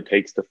what it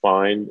takes to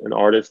find an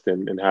artist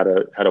and how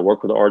to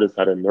work with an artist,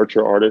 how to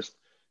nurture artists.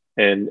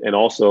 And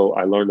also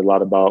I learned a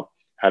lot about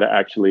how to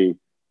actually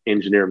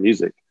engineer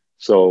music.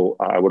 So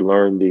I would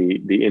learn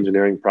the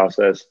engineering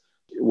process,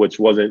 which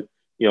wasn't,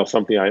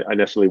 something I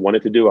necessarily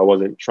wanted to do. I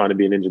wasn't trying to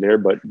be an engineer,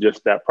 but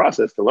just that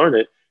process to learn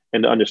it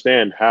and to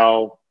understand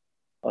how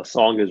a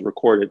song is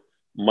recorded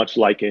much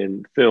like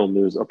in film,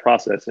 there's a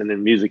process, and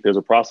in music, there's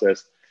a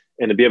process.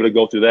 And to be able to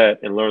go through that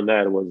and learn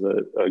that was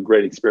a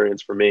great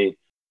experience for me.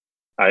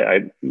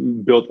 I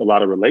built a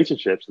lot of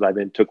relationships that I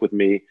then took with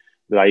me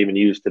that I even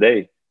use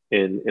today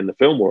in the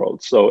film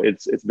world. So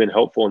it's been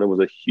helpful, and it was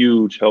a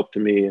huge help to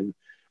me, and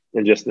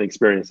just an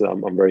experience that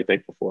I'm very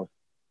thankful for.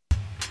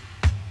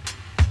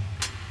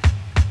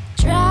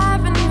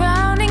 Driving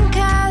around in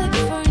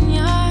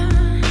California,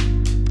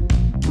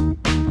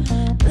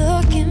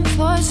 looking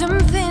for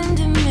something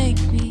to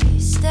make me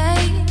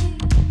stay.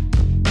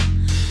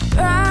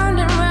 Round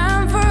and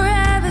round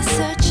forever,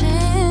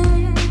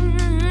 searching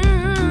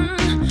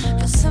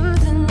for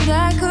something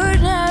that could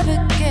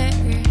never get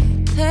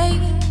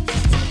replaced.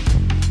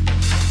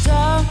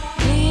 Don't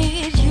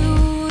need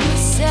you to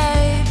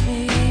save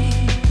me,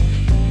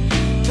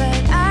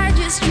 but I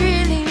just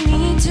really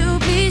need to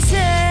be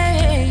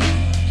saved.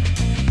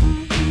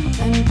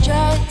 I'm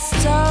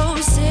just so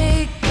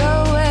sick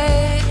of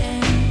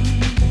waiting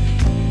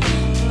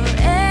for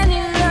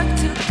any luck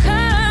to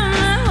come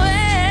my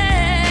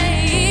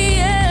way.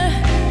 Yeah.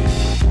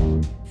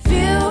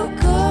 Feel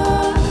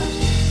good,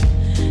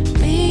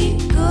 be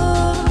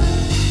good,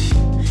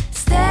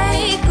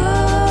 stay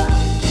good,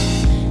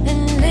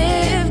 and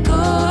live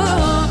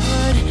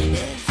good.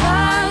 If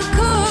I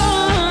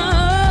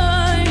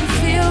could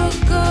feel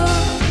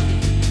good,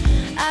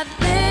 I'd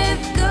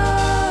live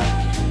good,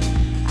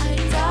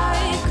 I'd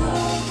die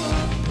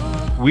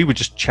good. We were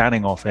just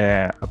chatting off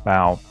air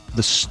about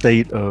the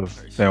state of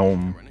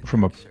film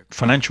from a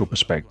financial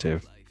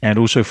perspective, and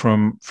also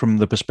from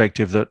the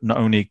perspective that not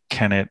only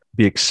can it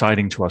be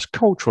exciting to us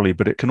culturally,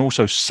 but it can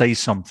also say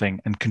something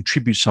and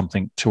contribute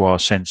something to our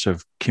sense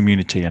of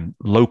community and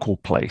local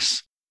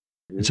place.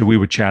 And so we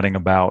were chatting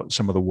about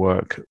some of the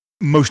work,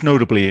 most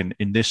notably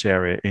in this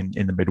area in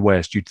the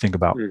Midwest. You'd think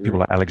about people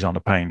like Alexander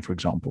Payne, for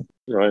example.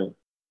 Right.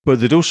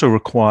 But it also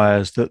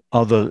requires that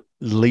other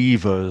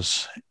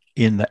levers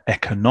in the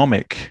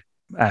economic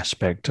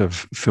aspect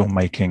of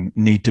filmmaking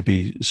need to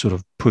be sort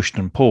of pushed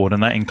and pulled.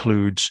 And that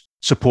includes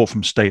support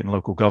from state and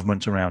local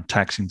governments around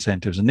tax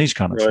incentives and these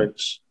kind of Right.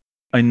 things.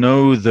 I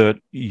know that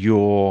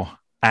you're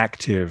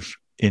active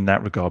in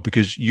that regard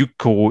because you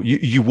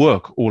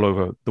work all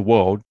over the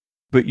world,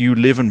 but you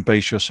live and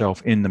base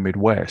yourself in the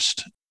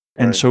Midwest.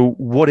 And Right. so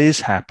what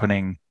is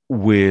happening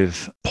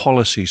with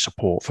policy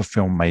support for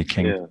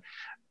filmmaking, Yeah.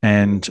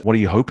 and what are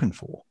you hoping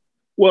for?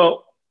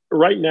 Well,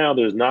 right now,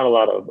 there's not a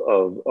lot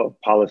of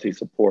policy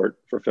support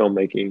for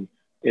filmmaking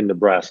in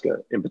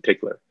Nebraska in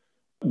particular.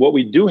 What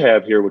we do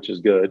have here, which is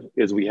good,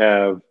 is we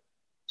have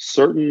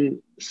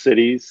certain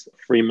cities,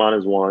 Fremont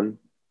is one,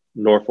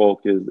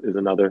 Norfolk is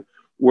another,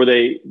 where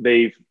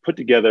they've put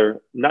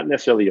together not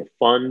necessarily a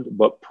fund,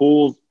 but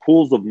pools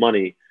of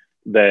money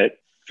that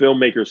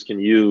filmmakers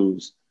can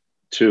use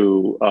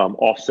to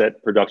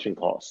offset production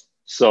costs.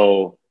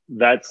 So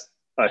that's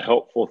a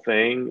helpful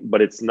thing,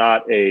 but it's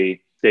not a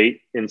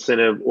state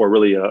incentive or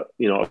really a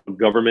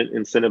government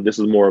incentive. This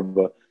is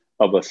more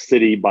of a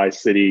city by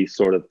city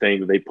sort of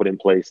thing that they put in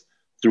place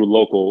through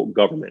local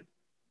government.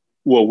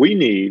 What we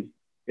need,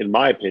 in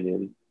my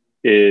opinion,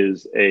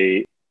 is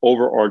a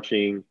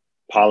overarching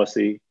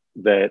policy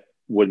that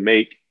would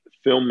make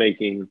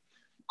filmmaking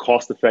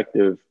cost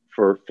effective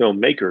for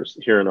filmmakers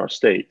here in our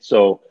state.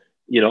 So,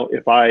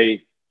 if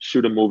I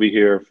shoot a movie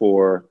here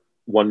for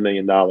 $1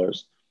 million,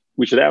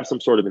 we should have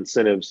some sort of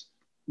incentives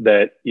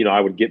that,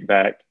 I would get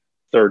back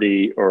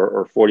 30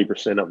 or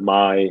 40% of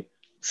my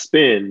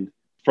spend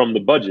from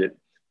the budget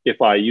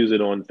if I use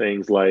it on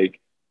things like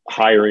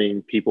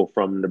hiring people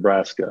from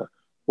Nebraska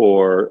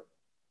or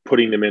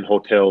putting them in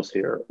hotels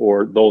here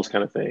or those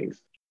kind of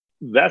things.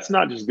 That's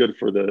not just good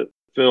for the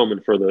film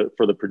and for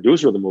the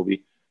producer of the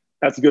movie.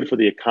 That's good for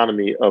the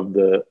economy of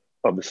the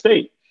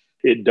state.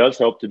 It does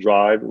help to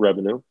drive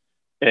revenue.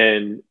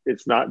 And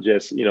it's not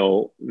just,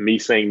 me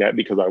saying that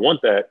because I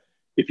want that.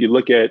 If you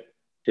look at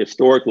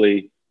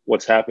historically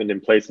what's happened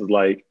in places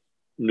like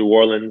New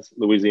Orleans,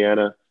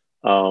 Louisiana,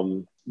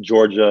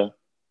 Georgia,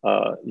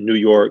 New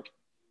York,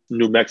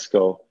 New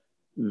Mexico,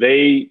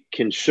 they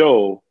can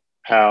show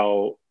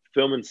how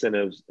film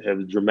incentives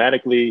have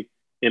dramatically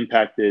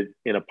impacted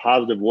in a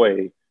positive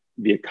way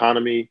the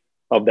economy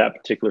of that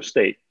particular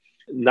state.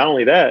 Not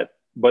only that,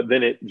 but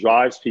then it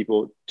drives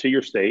people to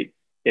your state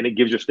and it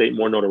gives your state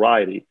more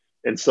notoriety.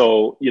 And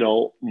so,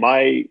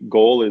 my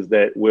goal is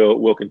that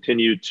we'll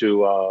continue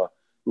to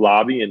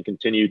lobby and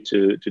continue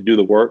to do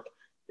the work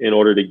in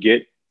order to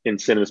get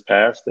incentives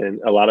passed.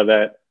 And a lot of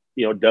that,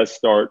 does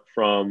start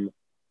from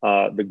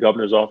the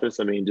governor's office.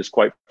 I mean, just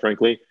quite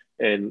frankly,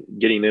 and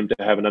getting them to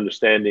have an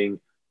understanding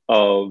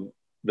of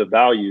the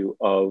value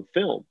of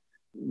film.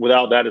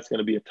 Without that, it's going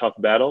to be a tough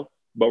battle,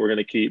 but we're going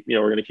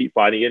to keep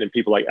fighting it. And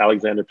people like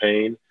Alexander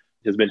Payne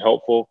has been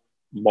helpful.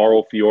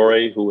 Mauro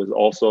Fiore, who is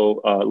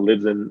also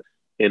lives in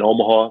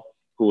Omaha,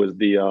 who is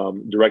the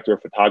director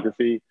of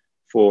photography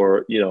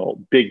for,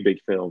 big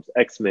films,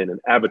 X-Men and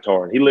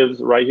Avatar. And he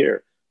lives right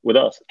here with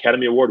us,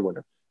 Academy Award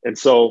winner. And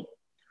so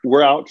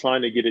we're out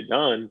trying to get it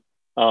done.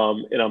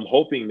 And I'm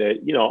hoping that,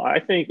 I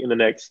think in the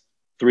next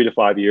 3 to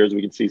 5 years,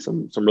 we can see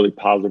some really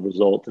positive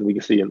results, and we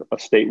can see a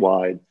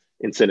statewide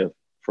incentive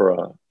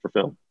for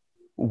film.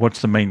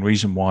 What's the main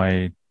reason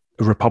why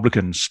a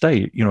Republican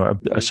state,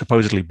 a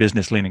supposedly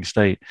business-leaning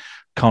state,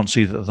 can't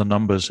see that the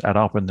numbers add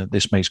up and that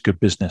this makes good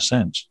business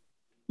sense?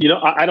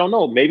 I don't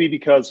know. Maybe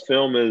because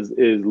film is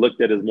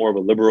looked at as more of a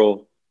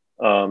liberal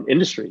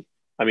industry.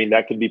 I mean,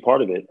 that could be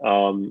part of it.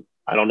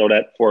 I don't know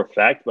that for a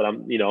fact, but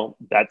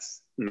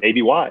that's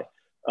maybe why.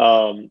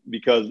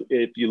 Because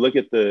if you look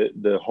at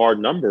the hard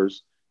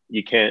numbers,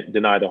 you can't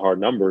deny the hard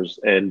numbers.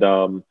 And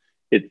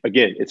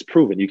it's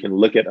proven. You can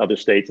look at other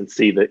states and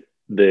see that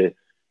the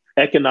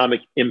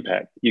economic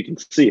impact, you can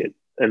see it.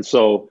 And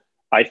so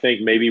I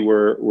think maybe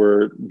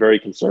we're very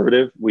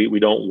conservative. We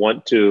don't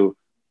want to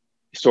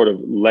sort of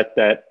let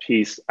that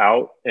piece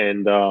out.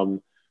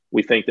 And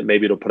we think that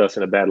maybe it'll put us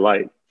in a bad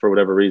light for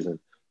whatever reason.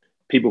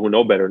 People who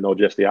know better know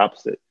just the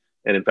opposite.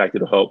 And in fact,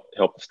 it'll help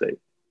the state.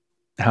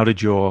 How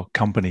did your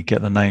company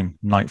get the name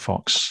Night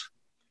Fox?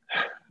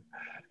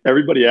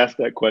 Everybody asks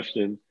that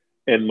question,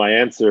 and my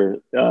answer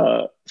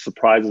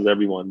surprises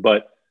everyone.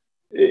 But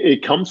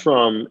it comes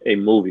from a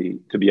movie,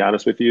 to be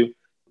honest with you,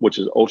 which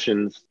is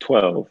Ocean's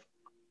 12.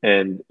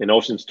 And in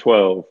Ocean's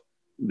 12,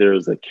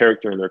 there's a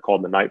character in there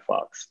called the Night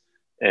Fox.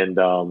 And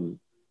I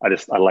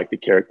like the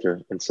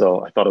character. And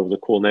so I thought it was a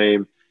cool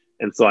name.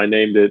 And so I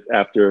named it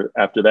after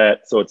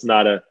that. So it's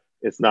not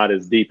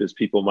as deep as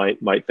people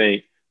might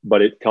think,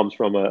 but it comes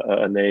from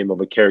a name of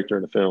a character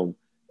in the film.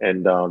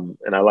 And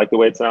I like the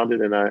way it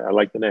sounded, and I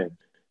like the name.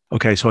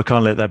 Okay, so I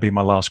can't let that be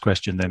my last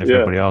question then if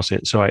everybody asks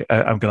it. So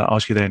I'm going to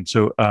ask you then.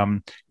 So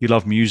you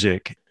love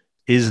music.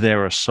 Is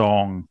there a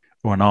song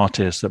or an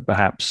artist that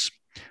perhaps,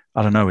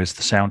 I don't know, is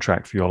the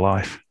soundtrack for your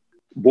life?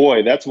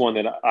 Boy, that's one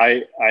that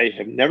I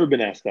have never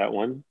been asked that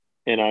one.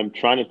 And I'm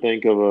trying to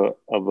think of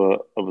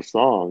a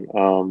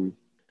song.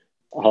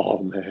 Oh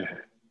man,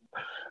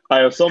 I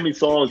have so many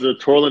songs that are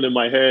twirling in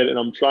my head, and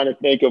I'm trying to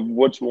think of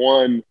which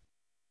one.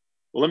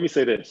 Well, let me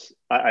say this: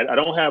 I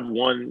don't have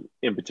one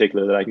in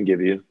particular that I can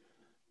give you.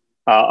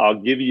 I'll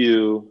give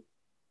you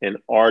an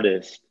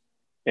artist,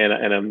 and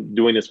I'm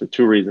doing this for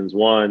two reasons.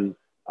 One,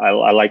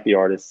 I like the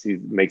artist; he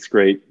makes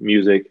great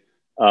music,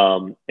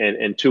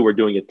 and two, we're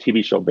doing a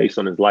TV show based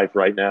on his life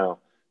right now,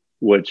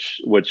 which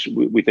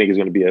we think is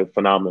going to be a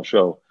phenomenal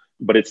show.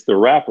 But it's the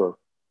rapper,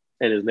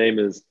 and his name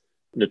is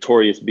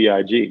Notorious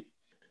B.I.G.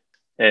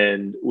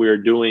 And we're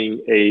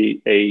doing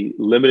a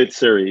limited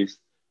series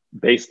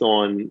based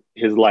on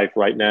his life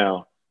right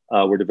now.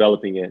 We're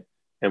developing it,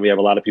 and we have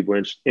a lot of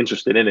people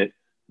interested in it.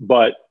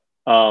 But,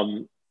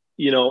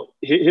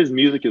 his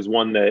music is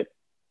one that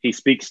he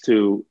speaks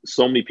to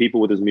so many people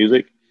with his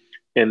music.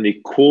 And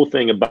the cool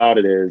thing about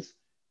it is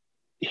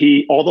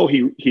although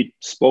he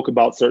spoke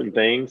about certain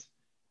things,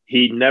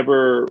 he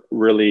never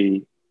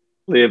really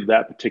lived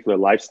that particular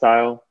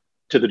lifestyle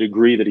to the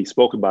degree that he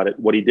spoke about it.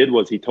 What he did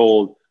was he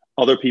told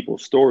other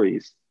people's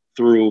stories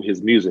through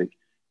his music.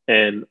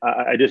 And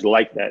I just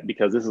like that,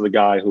 because this is a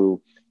guy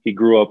who he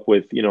grew up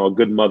with, a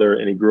good mother,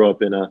 and he grew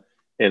up in a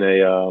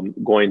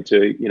going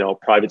to,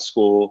 private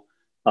school.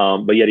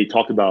 But yet he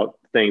talked about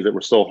things that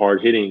were so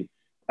hard hitting.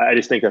 I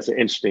just think that's an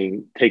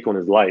interesting take on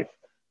his life.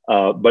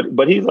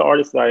 But he's an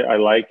artist that I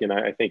like, and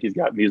I think he's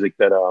got music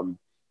that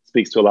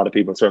speaks to a lot of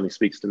people, and certainly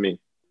speaks to me.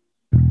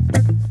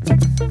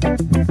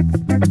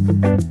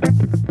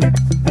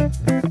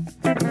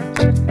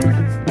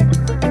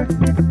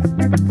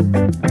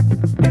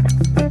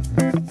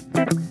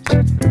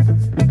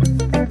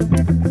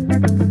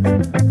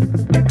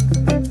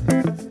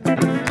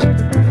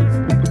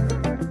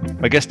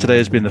 My guest today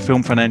has been the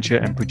film financier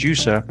and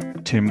producer,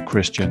 Tim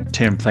Christian.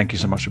 Tim, thank you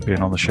so much for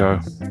being on the show.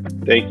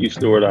 Thank you,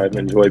 Stuart. I've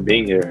enjoyed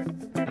being here.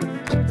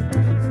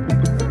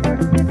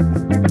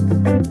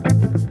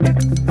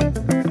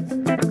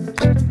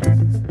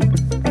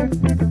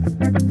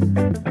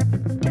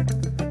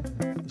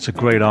 It's a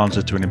great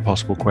answer to an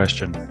impossible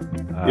question.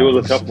 It was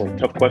a tough one,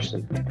 tough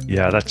question.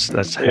 Yeah,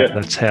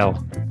 that's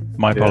hell.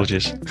 My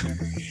apologies.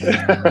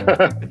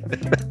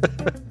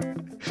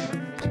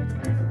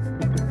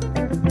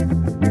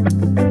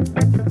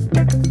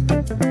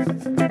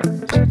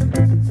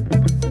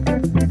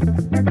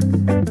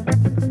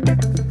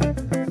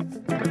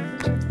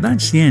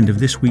 That's the end of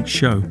this week's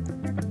show.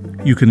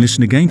 You can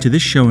listen again to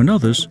this show and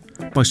others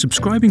by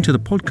subscribing to the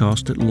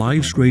podcast at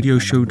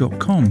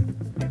livesradioshow.com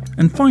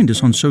and find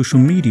us on social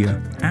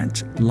media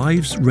at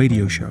Lives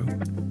Radio Show.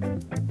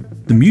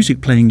 The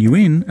music playing you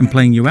in and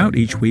playing you out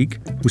each week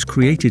was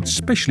created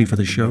specially for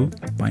the show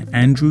by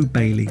Andrew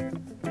Bailey.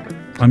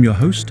 I'm your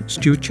host,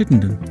 Stuart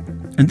Chittenden,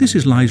 and this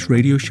is Lives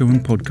Radio Show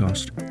and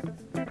Podcast.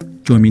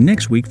 Join me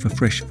next week for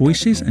fresh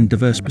voices and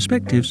diverse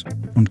perspectives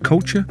on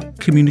culture,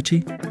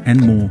 community,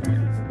 and more.